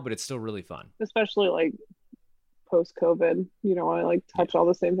dated now, but it's still really fun. Especially like post-COVID, you don't want to like touch all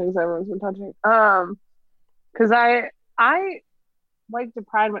the same things everyone's been touching. Because I like to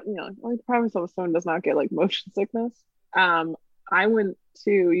pride myself if someone does not get like motion sickness. I went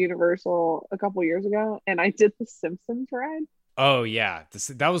to Universal a couple years ago, and I did the Simpsons ride. Oh yeah,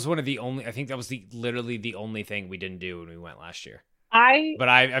 that was one of the only. I think that was literally the only thing we didn't do when we went last year. But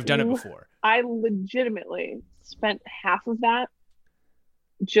I've done it before. I legitimately spent half of that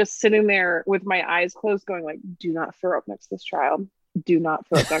just sitting there with my eyes closed, going like, "Do not throw up next to this child. Do not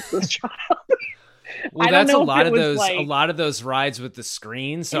throw up next to this child." Well, that's a lot of those rides with the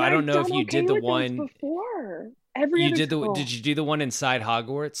screen. So I don't know if you did the one before. Did you do the one inside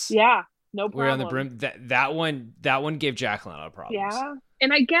Hogwarts? Yeah. No problem. We're on the brim. That one gave Jacqueline a lot of problems. Yeah,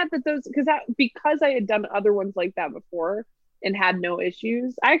 and I get that those because I had done other ones like that before and had no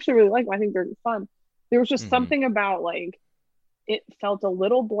issues. I actually really like them. I think they're fun. There was just something about like it felt a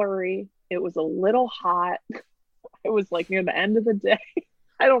little blurry. It was a little hot. It was like near the end of the day.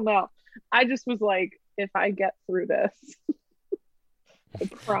 I don't know. I just was like, if I get through this, I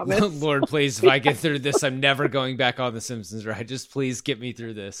promise. Lord, please, if I get through this, I'm never going back on The Simpsons ride. Just please get me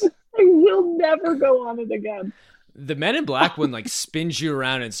through this. I will never go on it again. The Men in Black one like spins you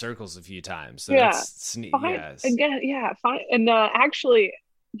around in circles a few times. So yes. Again, yeah, fine. And actually,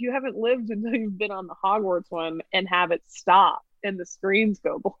 you haven't lived until you've been on the Hogwarts one and have it stop and the screens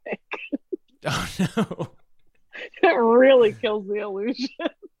go blank. Oh no! It really kills the illusion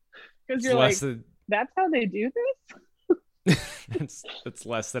because you're like, that's how they do this. It's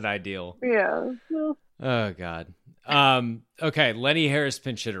less than ideal. Yeah. Oh God. Okay, Lenny Harris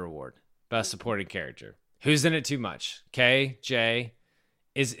Pinch Hitter Award, Best Supporting Character. Who's in it too much? K, J.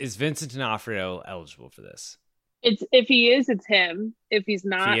 Is Vincent D'Onofrio eligible for this? If he is, it's him. If he's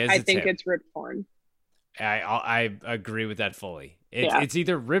not, I think it's Rip Torn. I agree with that fully. It's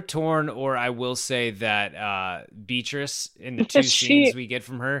either Rip Torn or I will say that Beatrice in the 2 scenes we get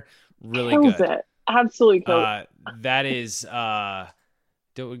from her really good. It. Absolutely kills that is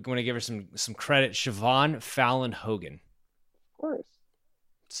do we want to give her some credit? Siobhan Fallon Hogan. Of course.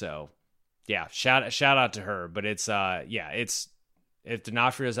 So yeah, shout out to her. But it's it's if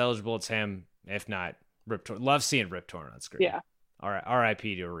D'Onofrio's eligible, it's him. If not, Rip Torn. Love seeing Rip Torn on screen. Yeah. All right,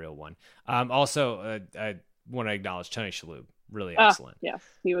 R.I.P. to a real one. Also, I want to acknowledge Tony Shalhoub. Really excellent. Yes,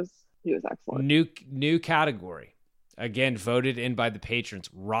 he was excellent. New category. Again, voted in by the patrons.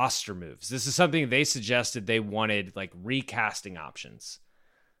 Roster moves. This is something they suggested. They wanted like recasting options.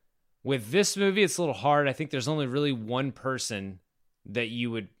 With this movie, it's a little hard. I think there's only really one person that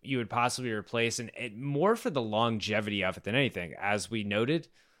you would possibly replace, and more for the longevity of it than anything. As we noted,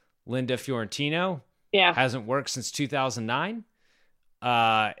 Linda Fiorentino hasn't worked since 2009.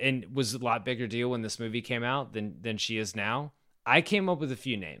 And was a lot bigger deal when this movie came out than she is now. I came up with a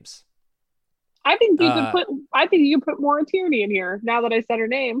few names. I think you put Maura Tierney in here now that I said her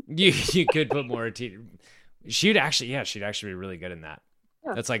name. You could put Maura Tierney. She'd actually be really good in that.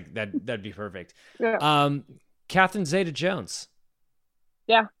 Yeah. That's like that'd be perfect. Yeah. Catherine Zeta-Jones.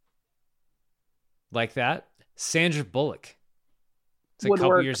 Yeah. like that. Sandra Bullock. It's a Would couple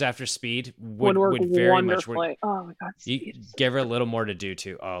work. years after Speed. Would work very much wonderfully. work. Oh my God. You Speed is give her a little more to do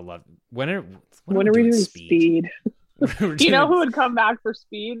too. Oh, love. When are When are we doing Speed? We're You know doing- who would come back for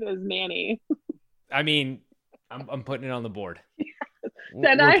Speed is Nanny. I mean, I'm putting it on the board.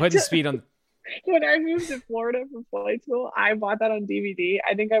 Then We're I putting just- Speed on. When I moved to Florida for flight school, I bought that on DVD.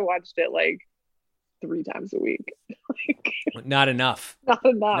 I think I watched it like 3 times a week. Like, Not enough. not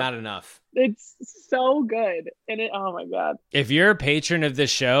enough. Not enough. It's so good. And oh my God. If you're a patron of this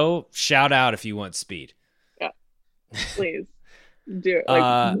show, shout out if you want Speed. Please do it.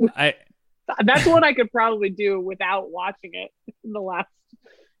 Like, that's one I could probably do without watching it in the last,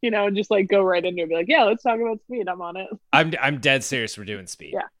 just like go right into it and be like, yeah, let's talk about Speed. I'm on it. I'm dead serious. We're doing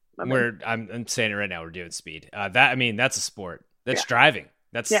Speed. Yeah. I'm saying it right now. We're doing Speed. That's a sport. That's driving.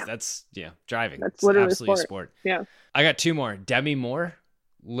 That's driving. That's It's literally absolutely a sport. sport. Yeah. I got 2 more. Demi Moore,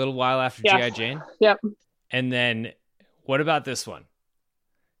 a little while after Yeah. G.I. Jane. Yep. And then what about this one?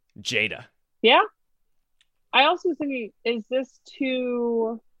 Jada. Yeah. I also was thinking, is this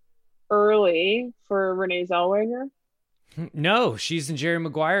too early for Renee Zellweger? No, she's in Jerry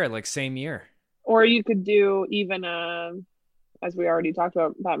Maguire like same year. Or you could do even, as we already talked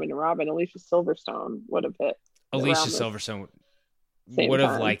about, Batman and Robin, Alicia Silverstone would have hit. Alicia around this Silverstone same would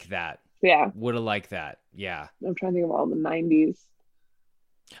have time. liked that. Yeah. Would have liked that. Yeah. I'm trying to think of all the 90s.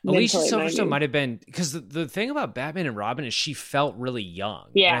 Alicia Mid to late Silverstone 90s. might have been, because the thing about Batman and Robin is she felt really young.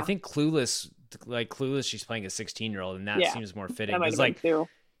 Yeah. And I think Clueless, she's playing a 16-year-old, and that Yeah. seems more fitting. That might Because have been like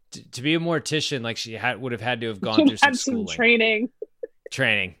too. to be a mortician, like she would have had to have gone She'd through some had some schooling.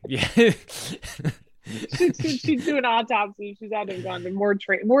 training. Yeah. She's doing autopsy. She's had to have gone to more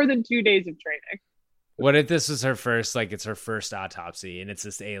than 2 days of training. What if this was her first, like it's her first autopsy and it's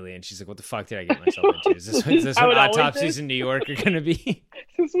this alien? She's like, what the fuck did I get myself into? Is this How what it always autopsies is? in New York are going to be?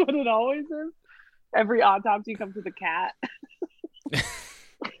 Is this what it always is? Every autopsy comes with a cat.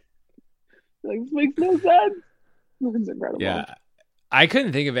 Like, this makes no sense. It's incredible. Yeah. I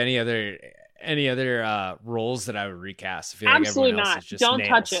couldn't think of any other roles that I would recast. I feel like Absolutely everyone else not. is just Don't nails.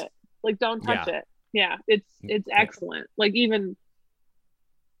 touch it. Like, don't touch it. Yeah, it's excellent. Like, even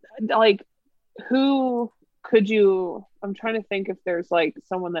like, who could you? I'm trying to think if there's like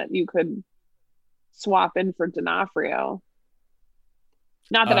someone that you could swap in for D'Onofrio.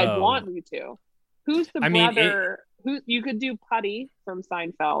 Not that I'd want you to. Who's the brother? Who you could do Putty from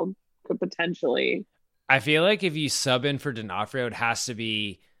Seinfeld? Could potentially. I feel like if you sub in for D'Onofrio, it has to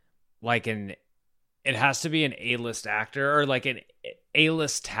be like an A-list actor or like an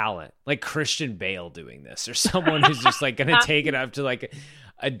A-list talent, like Christian Bale doing this, or someone who's just like gonna take it up to like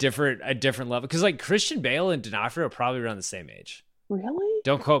a different level. Because like Christian Bale and D'Onofrio are probably around the same age. Really?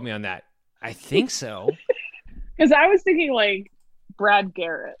 Don't quote me on that. I think so. Because I was thinking like Brad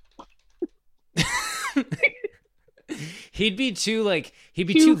Garrett. He'd be too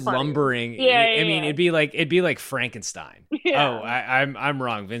Too funny. lumbering. Yeah, I mean, yeah. it'd be like Frankenstein. Yeah. Oh, I'm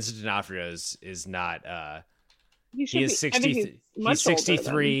wrong. Vincent D'Onofrio is not. He is 60. He's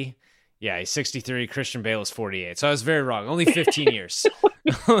 63. Yeah, he's 63. Christian Bale is 48. So I was very wrong. Only 15 years.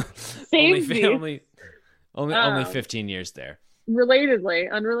 only 15 years there.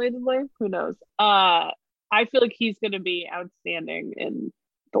 Unrelatedly, who knows? I feel like he's going to be outstanding in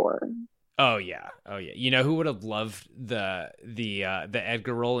Thor. Oh yeah. You know who would have loved the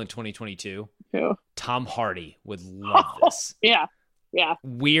Edgar role in 2022? Who? Tom Hardy would love this. Yeah.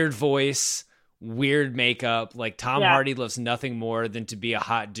 Weird voice, weird makeup. Like Tom Hardy loves nothing more than to be a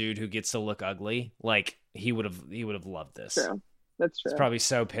hot dude who gets to look ugly. Like he would have loved this. True. That's true. He's probably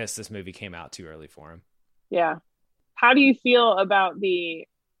so pissed this movie came out too early for him. Yeah. How do you feel about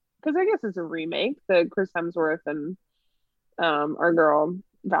because I guess it's a remake, the Chris Hemsworth and our girl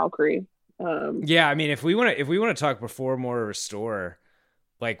Valkyrie. Yeah, I mean, if we want to talk before, more restore,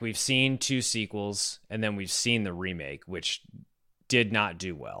 like we've seen 2 sequels and then we've seen the remake, which did not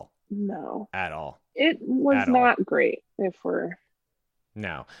do well. No. At all. It was not great.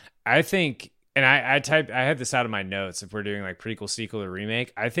 No, I think, and I had this out of my notes. If we're doing like prequel, sequel, or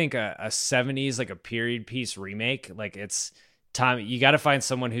remake, I think a 70s like a period piece remake, like it's time. You got to find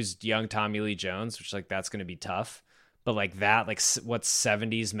someone who's young Tommy Lee Jones, which like that's going to be tough. But like that, like what's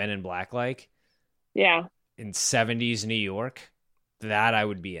 70s Men in Black like? Yeah. In 70s New York, that I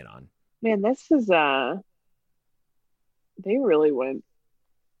would be in on. Man, this is they really went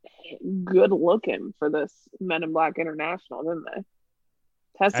good looking for this Men in Black International, didn't they?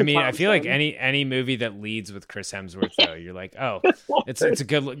 I mean, I feel like any movie that leads with Chris Hemsworth, though, you're like, oh, it's a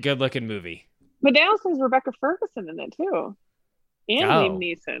good looking movie. But now says Rebecca Ferguson in it too, and Liam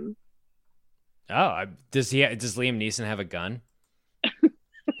Neeson. Oh, does Liam Neeson have a gun?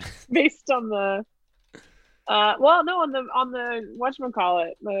 Based on the Well, no, on the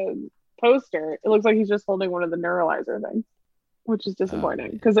whatchamacallit, the poster, it looks like he's just holding one of the neuralizer things, which is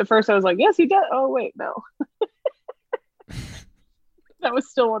disappointing. Because at first I was like, yes, he does. Oh wait, no. That was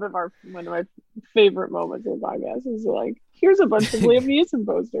still one of my favorite moments of the podcast. Is like, here's a bunch of Liam Neeson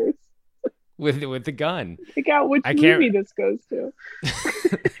posters with the gun. Pick out which movie this goes to.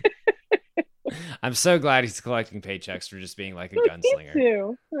 I'm so glad he's collecting paychecks for just being like a gunslinger. Me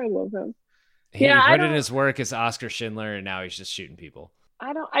too. I love him. He put in his work as Oscar Schindler, and now he's just shooting people.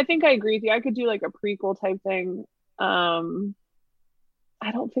 I think I agree with you. I could do like a prequel type thing.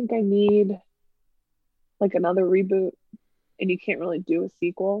 I don't think I need like another reboot, and you can't really do a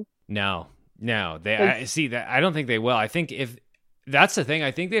sequel. No. I see that. I don't think they will. I think if that's the thing,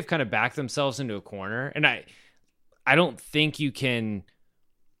 I think they've kind of backed themselves into a corner, and I don't think you can.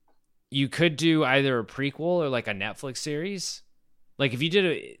 You could do either a prequel or like a Netflix series. Like if you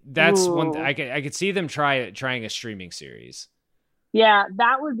did that's Ooh. one. I could see them trying a streaming series. Yeah,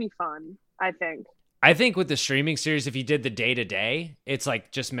 that would be fun. I think. I think with the streaming series, if you did the day to day, it's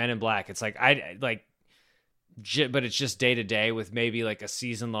like just Men in Black. It's like but it's just day to day with maybe like a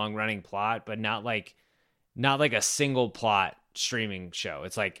season long running plot, but not like a single plot streaming show.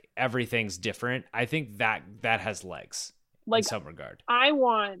 It's like everything's different. I think that has legs like, in some regard. I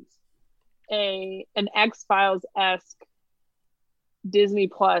want an X-Files-esque Disney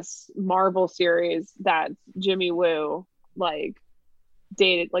Plus Marvel series that's Jimmy Woo like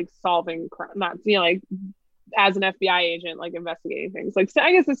dated, like solving crime, not like as an FBI agent, like investigating things. Like, so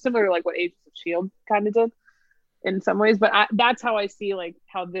I guess it's similar to like what Agents of S.H.I.E.L.D. kind of did in some ways, but that's how I see like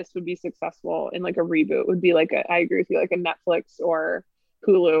how this would be successful in like a reboot. Would be like I agree with you, like a Netflix or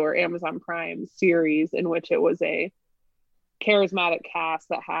Hulu or Amazon Prime series in which it was a charismatic cast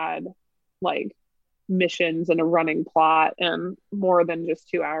that had like missions and a running plot and more than just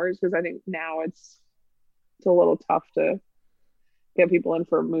 2 hours, because I think now it's a little tough to get people in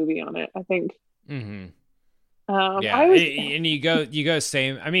for a movie on it, I think. Mm-hmm. And you go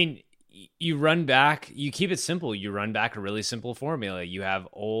same. I mean, you run back, you keep it simple. You run back a really simple formula. You have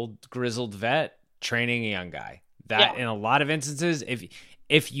old grizzled vet training a young guy. That in a lot of instances,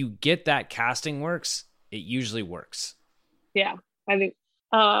 if you get that casting works, it usually works. Yeah, I think.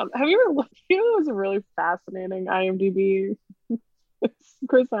 Have you ever looked? You know, it was a really fascinating IMDb.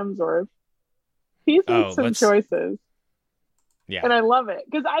 Chris Hemsworth. He's made some choices. Yeah, and I love it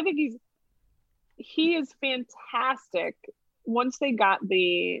because I think he is fantastic. Once they got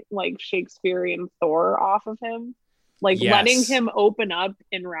the like Shakespearean Thor off of him, like letting him open up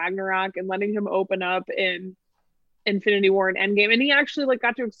in Ragnarok and letting him open up in Infinity War and Endgame, and he actually like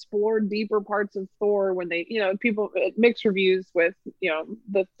got to explore deeper parts of Thor when they, people mixed reviews with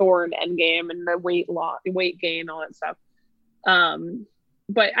the Thor and Endgame and the weight gain, all that stuff.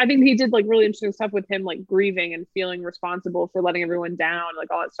 But I think he did like really interesting stuff with him, like grieving and feeling responsible for letting everyone down, like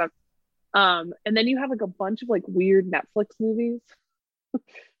all that stuff. And then you have like a bunch of like weird Netflix movies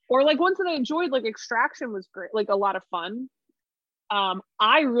or like ones that I enjoyed, like Extraction was great, like a lot of fun.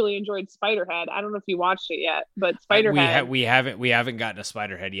 I really enjoyed Spiderhead. I don't know if you watched it yet, but Spiderhead. We haven't gotten a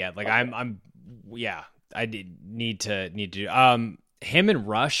Spiderhead yet. Like okay. I need to. Him and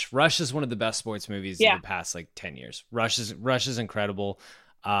Rush. Rush is one of the best sports movies in the past like 10 years. Rush is incredible.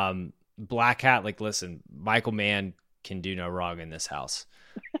 Black Hat. Like, listen, Michael Mann can do no wrong in this house.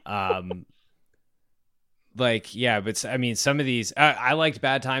 But I mean, some of these. I liked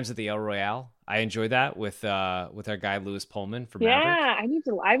Bad Times at the El Royale. I enjoyed that with our guy Lewis Pullman from Maverick.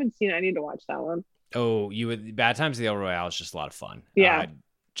 I haven't seen it. I need to watch that one. Oh, Bad Times at the El Royale is just a lot of fun. Yeah.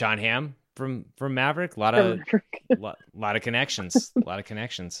 John Hamm from Maverick, a lot of connections. A lot of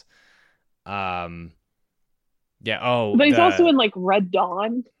connections. Yeah. Oh, but he's also in like Red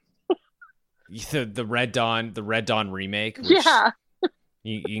Dawn. the Red Dawn remake. Which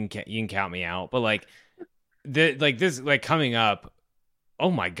you can count me out. But like this coming up. Oh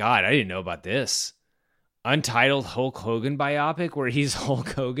my God, I didn't know about this. Untitled Hulk Hogan biopic where he's Hulk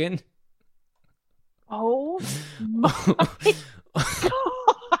Hogan. Oh my God.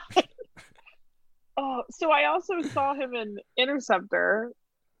 Oh, so I also saw him in Interceptor,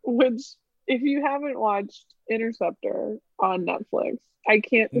 which if you haven't watched Interceptor on Netflix, I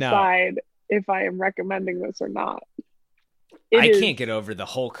can't decide if I am recommending this or not. I can't get over the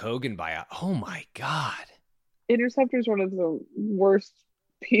Hulk Hogan biopic. Oh my God. Interceptor is one of the worst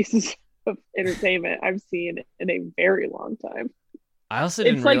pieces of entertainment I've seen in a very long time. I also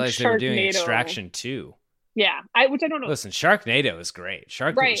didn't realize they were doing Extraction 2. Yeah, which I don't know. Listen, Sharknado is great.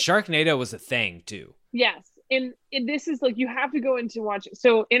 Sharknado was a thing too. Yes, and this is like you have to go into watch.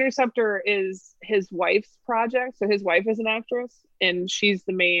 So Interceptor is his wife's project. So his wife is an actress, and she's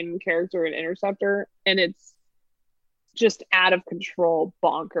the main character in Interceptor, and it's just out of control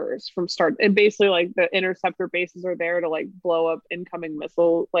bonkers from start. And basically like the interceptor bases are there to like blow up incoming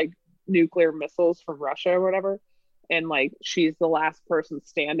missile, like nuclear missiles from Russia or whatever. And like she's the last person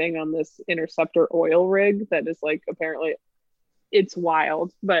standing on this interceptor oil rig that is like, apparently it's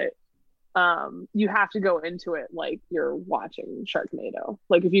wild, but you have to go into it like you're watching Sharknado.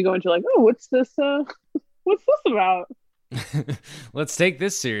 Like if you go into like, oh, what's this about? Let's take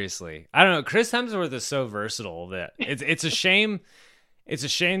this seriously. I don't know. Chris Hemsworth is so versatile that it's a shame. It's a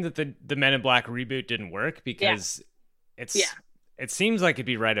shame that the Men in Black reboot didn't work because it seems like it'd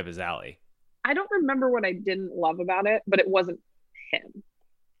be right up his alley. I don't remember what I didn't love about it, but it wasn't him,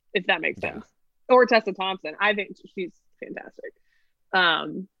 if that makes sense. Or Tessa Thompson. I think she's fantastic.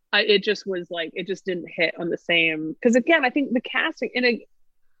 It just was like, it just didn't hit on the same, because again, I think the casting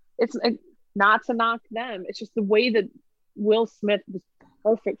it's not to knock them. It's just the way that Will Smith was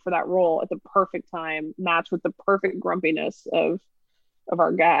perfect for that role at the perfect time, matched with the perfect grumpiness of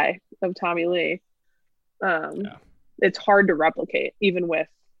our guy, of Tommy Lee. It's hard to replicate, even with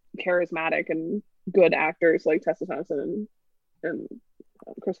charismatic and good actors like Tessa Thompson and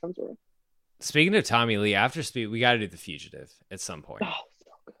Chris Hemsworth. Speaking of Tommy Lee, after Speed, we got to do The Fugitive at some point. Oh,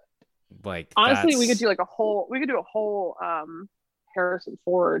 so good. Like honestly, we could do a whole Harrison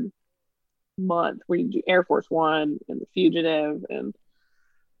Ford month. We do Air Force One and The Fugitive, and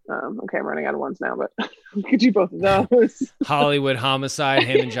okay, I'm running out of ones now, but we could do both of those. Hollywood Homicide,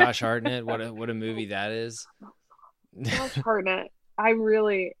 him and Josh Hartnett. What a movie that is. Josh Hartnett, I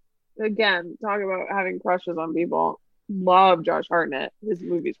really, again, talk about having crushes on people. Love Josh Hartnett. His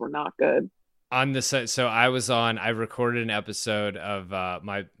movies were not good. On the set, so I recorded an episode of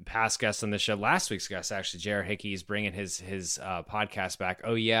my past guest on the show, last week's guest actually, Jared Hickey, is bringing his podcast back.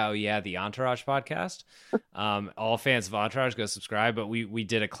 Oh yeah, the Entourage podcast. All fans of Entourage, go subscribe. But we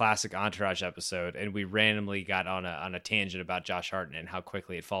did a classic Entourage episode, and we randomly got on a tangent about Josh Hartnett and how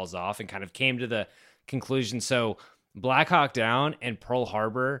quickly it falls off, and kind of came to the conclusion. So Black Hawk Down and Pearl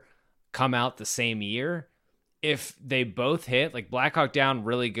Harbor come out the same year. If they both hit, like Black Hawk Down,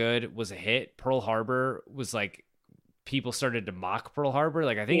 really good, was a hit. Pearl Harbor was like, people started to mock Pearl Harbor.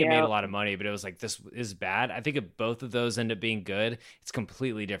 Like, I think it made a lot of money, but it was like, this is bad. I think if both of those end up being good, it's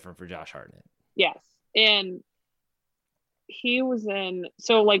completely different for Josh Hartnett. Yes. And he was in,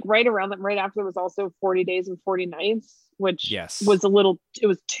 so like right after was also 40 Days and 40 Nights, which was it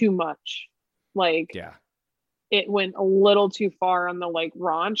was too much. Like, it went a little too far on the like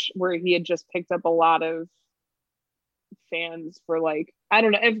raunch, where he had just picked up a lot of fans for like, I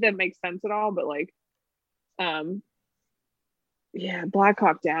don't know if that makes sense at all, but like Black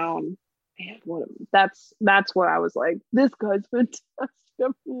Hawk Down, man, that's what I was like, this guy's fantastic.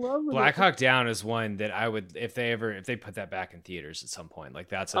 I'm loving Black Hawk Down is one that I would, if they put that back in theaters at some point, like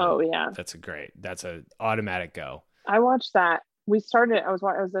that's a automatic go. I watched that. I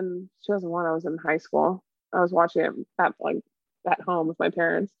was in 2001. I was in high school. I was watching it at home with my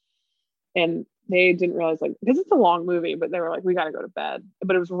parents, and they didn't realize, like, because it's a long movie, but they were like, we got to go to bed.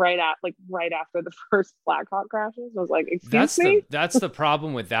 But it was right after the first Black Hawk crashes. I was like, excuse me? That's the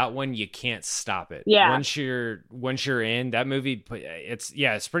problem with that one. You can't stop it. Yeah. Once you're in that movie,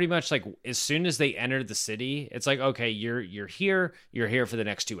 it's pretty much like, as soon as they enter the city, it's like, okay, you're here for the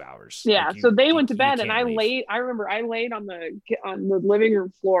next 2 hours. Yeah. Like so they went to bed, and I remember I laid on the living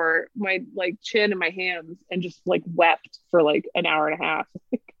room floor, my like chin in my hands, and just like wept for like an hour and a half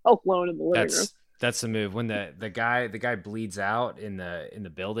alone in the living room. That's the move. When the guy bleeds out in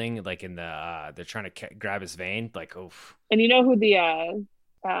the building, like in the they're trying to grab his vein, like, oof. And you know who the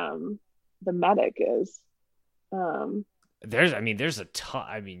medic is? There's a ton.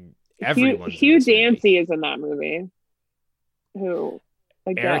 I mean, everyone's Hugh Dancy is in that movie. Who?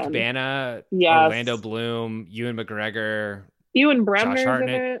 Again, Eric Bana, Orlando Bloom, Ewan McGregor, Ewan Bremner's in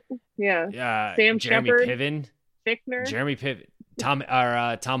it. Yeah. Sam Jeremy Shepard, Piven, Fichtner, Jeremy Piven,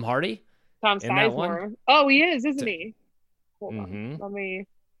 Tom Hardy. Tom Sizemore. Oh, he is, isn't he? Hold on. Let me.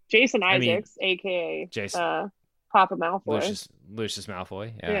 Jason Isaacs, aka Papa Malfoy. Lucius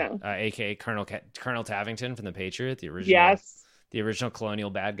Malfoy. Yeah. Aka Colonel Tavington from The Patriot, the original. Yes. The original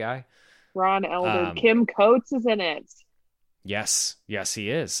colonial bad guy. Ron Elder. Kim Coates is in it. Yes, he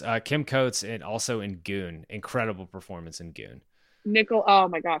is. Kim Coates, and also in Goon. Incredible performance in Goon. Oh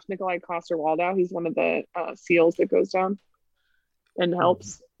my gosh, Nikolai Coster-Waldau. He's one of the SEALs that goes down and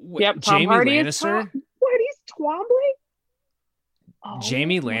helps. Yep, Tom Hardy Lannister. He's Twombly. Oh,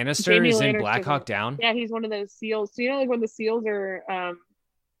 Jamie Lannister is in Black Hawk Down. Yeah, he's one of those SEALs. So you know, like when the SEALs are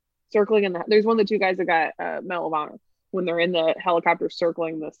circling in there's one of the two guys that got Medal of Honor when they're in the helicopter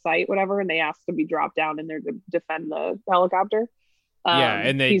circling the site, whatever, and they ask to be dropped down in there to defend the helicopter.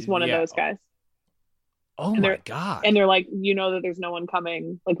 And he's one of those guys. Oh my God. And they're like, you know that there's no one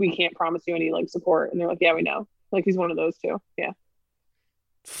coming. Like, we can't promise you any like support. And they're like, yeah, we know. Like, he's one of those two. Yeah.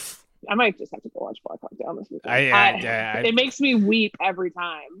 I might just have to go watch Black Hawk Down this weekend. It makes me weep every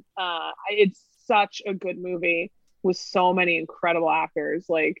time. It's such a good movie with so many incredible actors.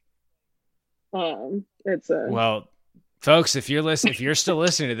 Like, well, folks, if you're still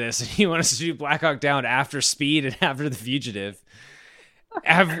listening to this and you want us to do Black Hawk Down after Speed and after The Fugitive,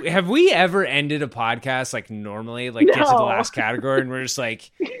 have we ever ended a podcast like normally, like get to the last category and we're just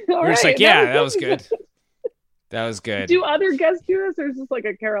like, yeah, that was good. That was good. Do other guests do this, or is this like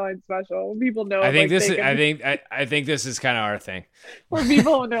a Caroline special? People know. I think this is kind of our thing. Where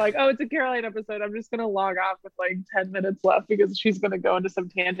people, when they're like, "Oh, it's a Caroline episode," I'm just gonna log off with like 10 minutes left because she's gonna go into some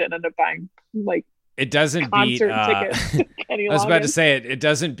tangent and end up buying like. It doesn't beat. Tickets to Kenny I was about to say it. It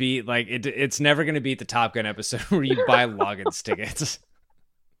doesn't beat like it. It's never gonna beat the Top Gun episode where you buy Loggins tickets.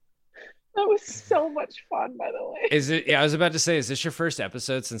 That was so much fun, by the way. Is it? Yeah, I was about to say, is this your first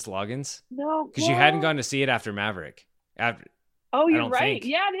episode since Loggins? No, because you hadn't gone to see it after Maverick. Oh, you're right.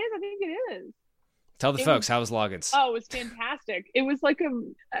 Yeah, it is. I think it is. Tell the folks, how was Loggins? Oh, it was fantastic. It was like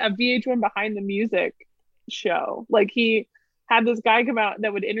a VH1 behind the music show. Like, he had this guy come out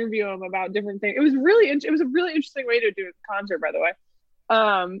that would interview him about different things. It was a really interesting way to do a concert, by the way.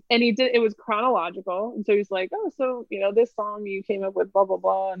 And it was chronological. And so he's like, oh, so, you know, this song you came up with, blah, blah,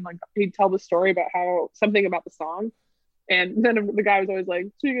 blah. And like, he'd tell the story about something about the song. And then the guy was always like,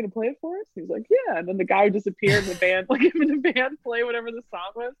 so you're going to play it for us? He's like, yeah. And then the guy would disappear in the band, like him in the band play whatever the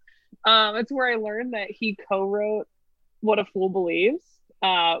song was. That's where I learned that he co-wrote What a Fool Believes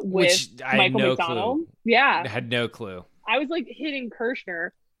with Michael McDonald. Clue. Yeah. I had no clue. I was like hitting Kirshner.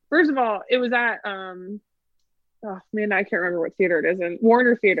 First of all, it was at, oh man, I can't remember what theater it is in.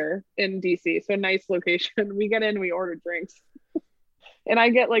 Warner Theater in DC. So nice location. We get in, we order drinks. And I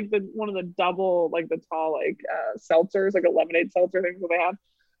get like one of the double, like the tall, like seltzers, like a lemonade seltzer things that they have.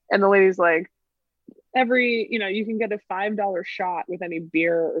 And the lady's like, you can get a $5 shot with any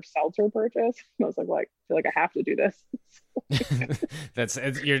beer or seltzer purchase. And I was like, well, I feel like I have to do this.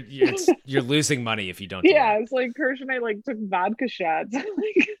 You're losing money if you don't. Yeah, it's like Kirsch and I like took vodka shots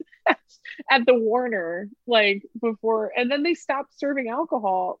like at the Warner like before, and then they stopped serving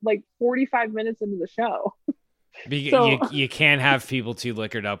alcohol like 45 minutes into the show. You can't have people too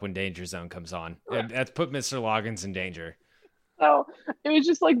liquored up when Danger Zone comes on. That's put Mr. Loggins in danger. So it was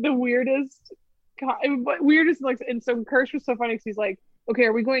just like the weirdest, like, and so Kirsch was so funny because he's like, okay,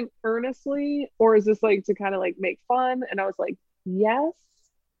 are we going earnestly or is this like to kind of like make fun? And I was like, yes,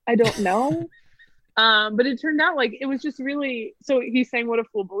 I don't know. But it turned out like it was just really, so he sang What a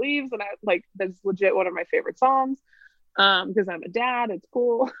Fool Believes, and I like, that's legit one of my favorite songs because I'm a dad, it's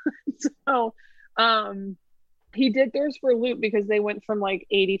cool. So he did Thirst for a Loop because they went from like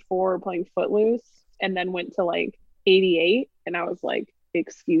 84 playing Footloose and then went to like 88, and I was like,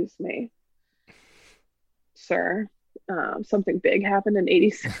 excuse me, sir, something big happened in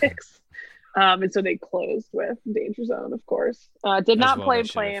 86. And so they closed with Danger Zone, of course. Did not play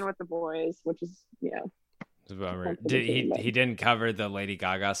Playing with the Boys, which is, yeah. It's a bummer. He didn't cover the Lady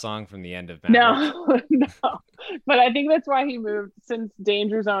Gaga song from the end of Maverick. No. But I think that's why he moved, since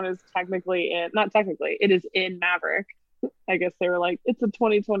Danger Zone is it is in Maverick. I guess they were like, it's a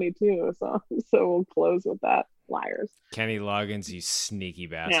 2022 song, so we'll close with that. Liars. Kenny Loggins, you sneaky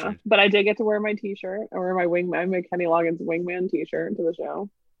bastard. Yeah, but I did get to wear my t-shirt. I wear my Kenny Loggins wingman t-shirt to the show.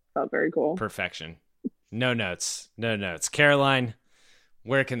 Felt very cool. Perfection. No notes. Caroline,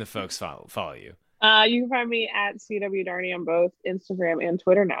 where can the folks follow you? You can find me at CW Darney on both Instagram and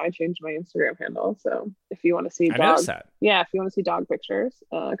Twitter. Now I changed my Instagram handle, so if you want to see dog, if you want to see dog pictures,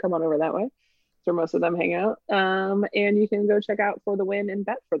 come on over that way. That's where most of them hang out. And you can go check out For the Win and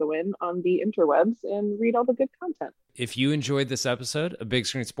Bet for the Win on the interwebs and read all the good content. If you enjoyed this episode of Big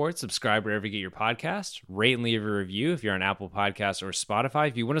Screen Sports, subscribe wherever you get your podcast. Rate and leave a review if you're on Apple Podcasts or Spotify.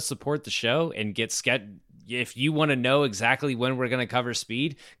 If you want to support the show and if you want to know exactly when we're going to cover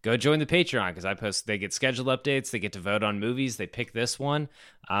Speed, go join the Patreon, because they get scheduled updates, they get to vote on movies, they pick this one,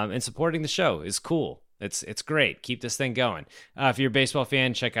 and supporting the show is cool. It's great. Keep this thing going. If you're a baseball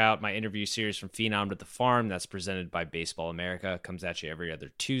fan, check out my interview series From Phenom to the Farm. That's presented by Baseball America. Comes at you every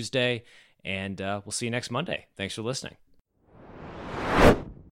other Tuesday. And we'll see you next Monday. Thanks for listening.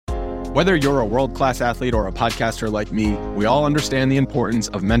 Whether you're a world-class athlete or a podcaster like me, we all understand the importance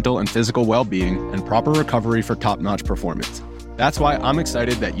of mental and physical well-being and proper recovery for top-notch performance. That's why I'm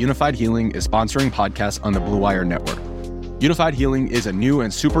excited that Unified Healing is sponsoring podcasts on the Blue Wire Network. Unified Healing is a new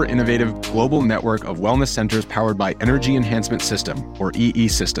and super innovative global network of wellness centers powered by Energy Enhancement System, or EE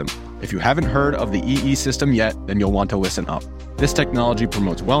System. If you haven't heard of the EE System yet, then you'll want to listen up. This technology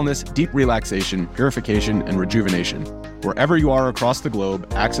promotes wellness, deep relaxation, purification, and rejuvenation. Wherever you are across the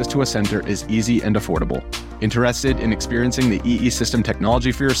globe, access to a center is easy and affordable. Interested in experiencing the EE System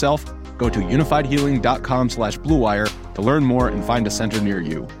technology for yourself? Go to unifiedhealing.com/bluewire to learn more and find a center near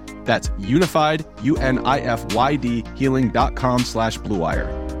you. That's unified, UNIFYD,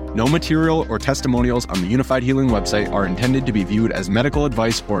 healing.com/bluewire. No material or testimonials on the Unified Healing website are intended to be viewed as medical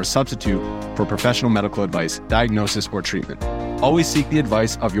advice or a substitute for professional medical advice, diagnosis, or treatment. Always seek the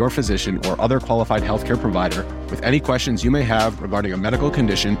advice of your physician or other qualified healthcare provider with any questions you may have regarding a medical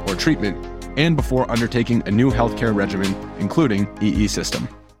condition or treatment and before undertaking a new healthcare regimen, including EE System.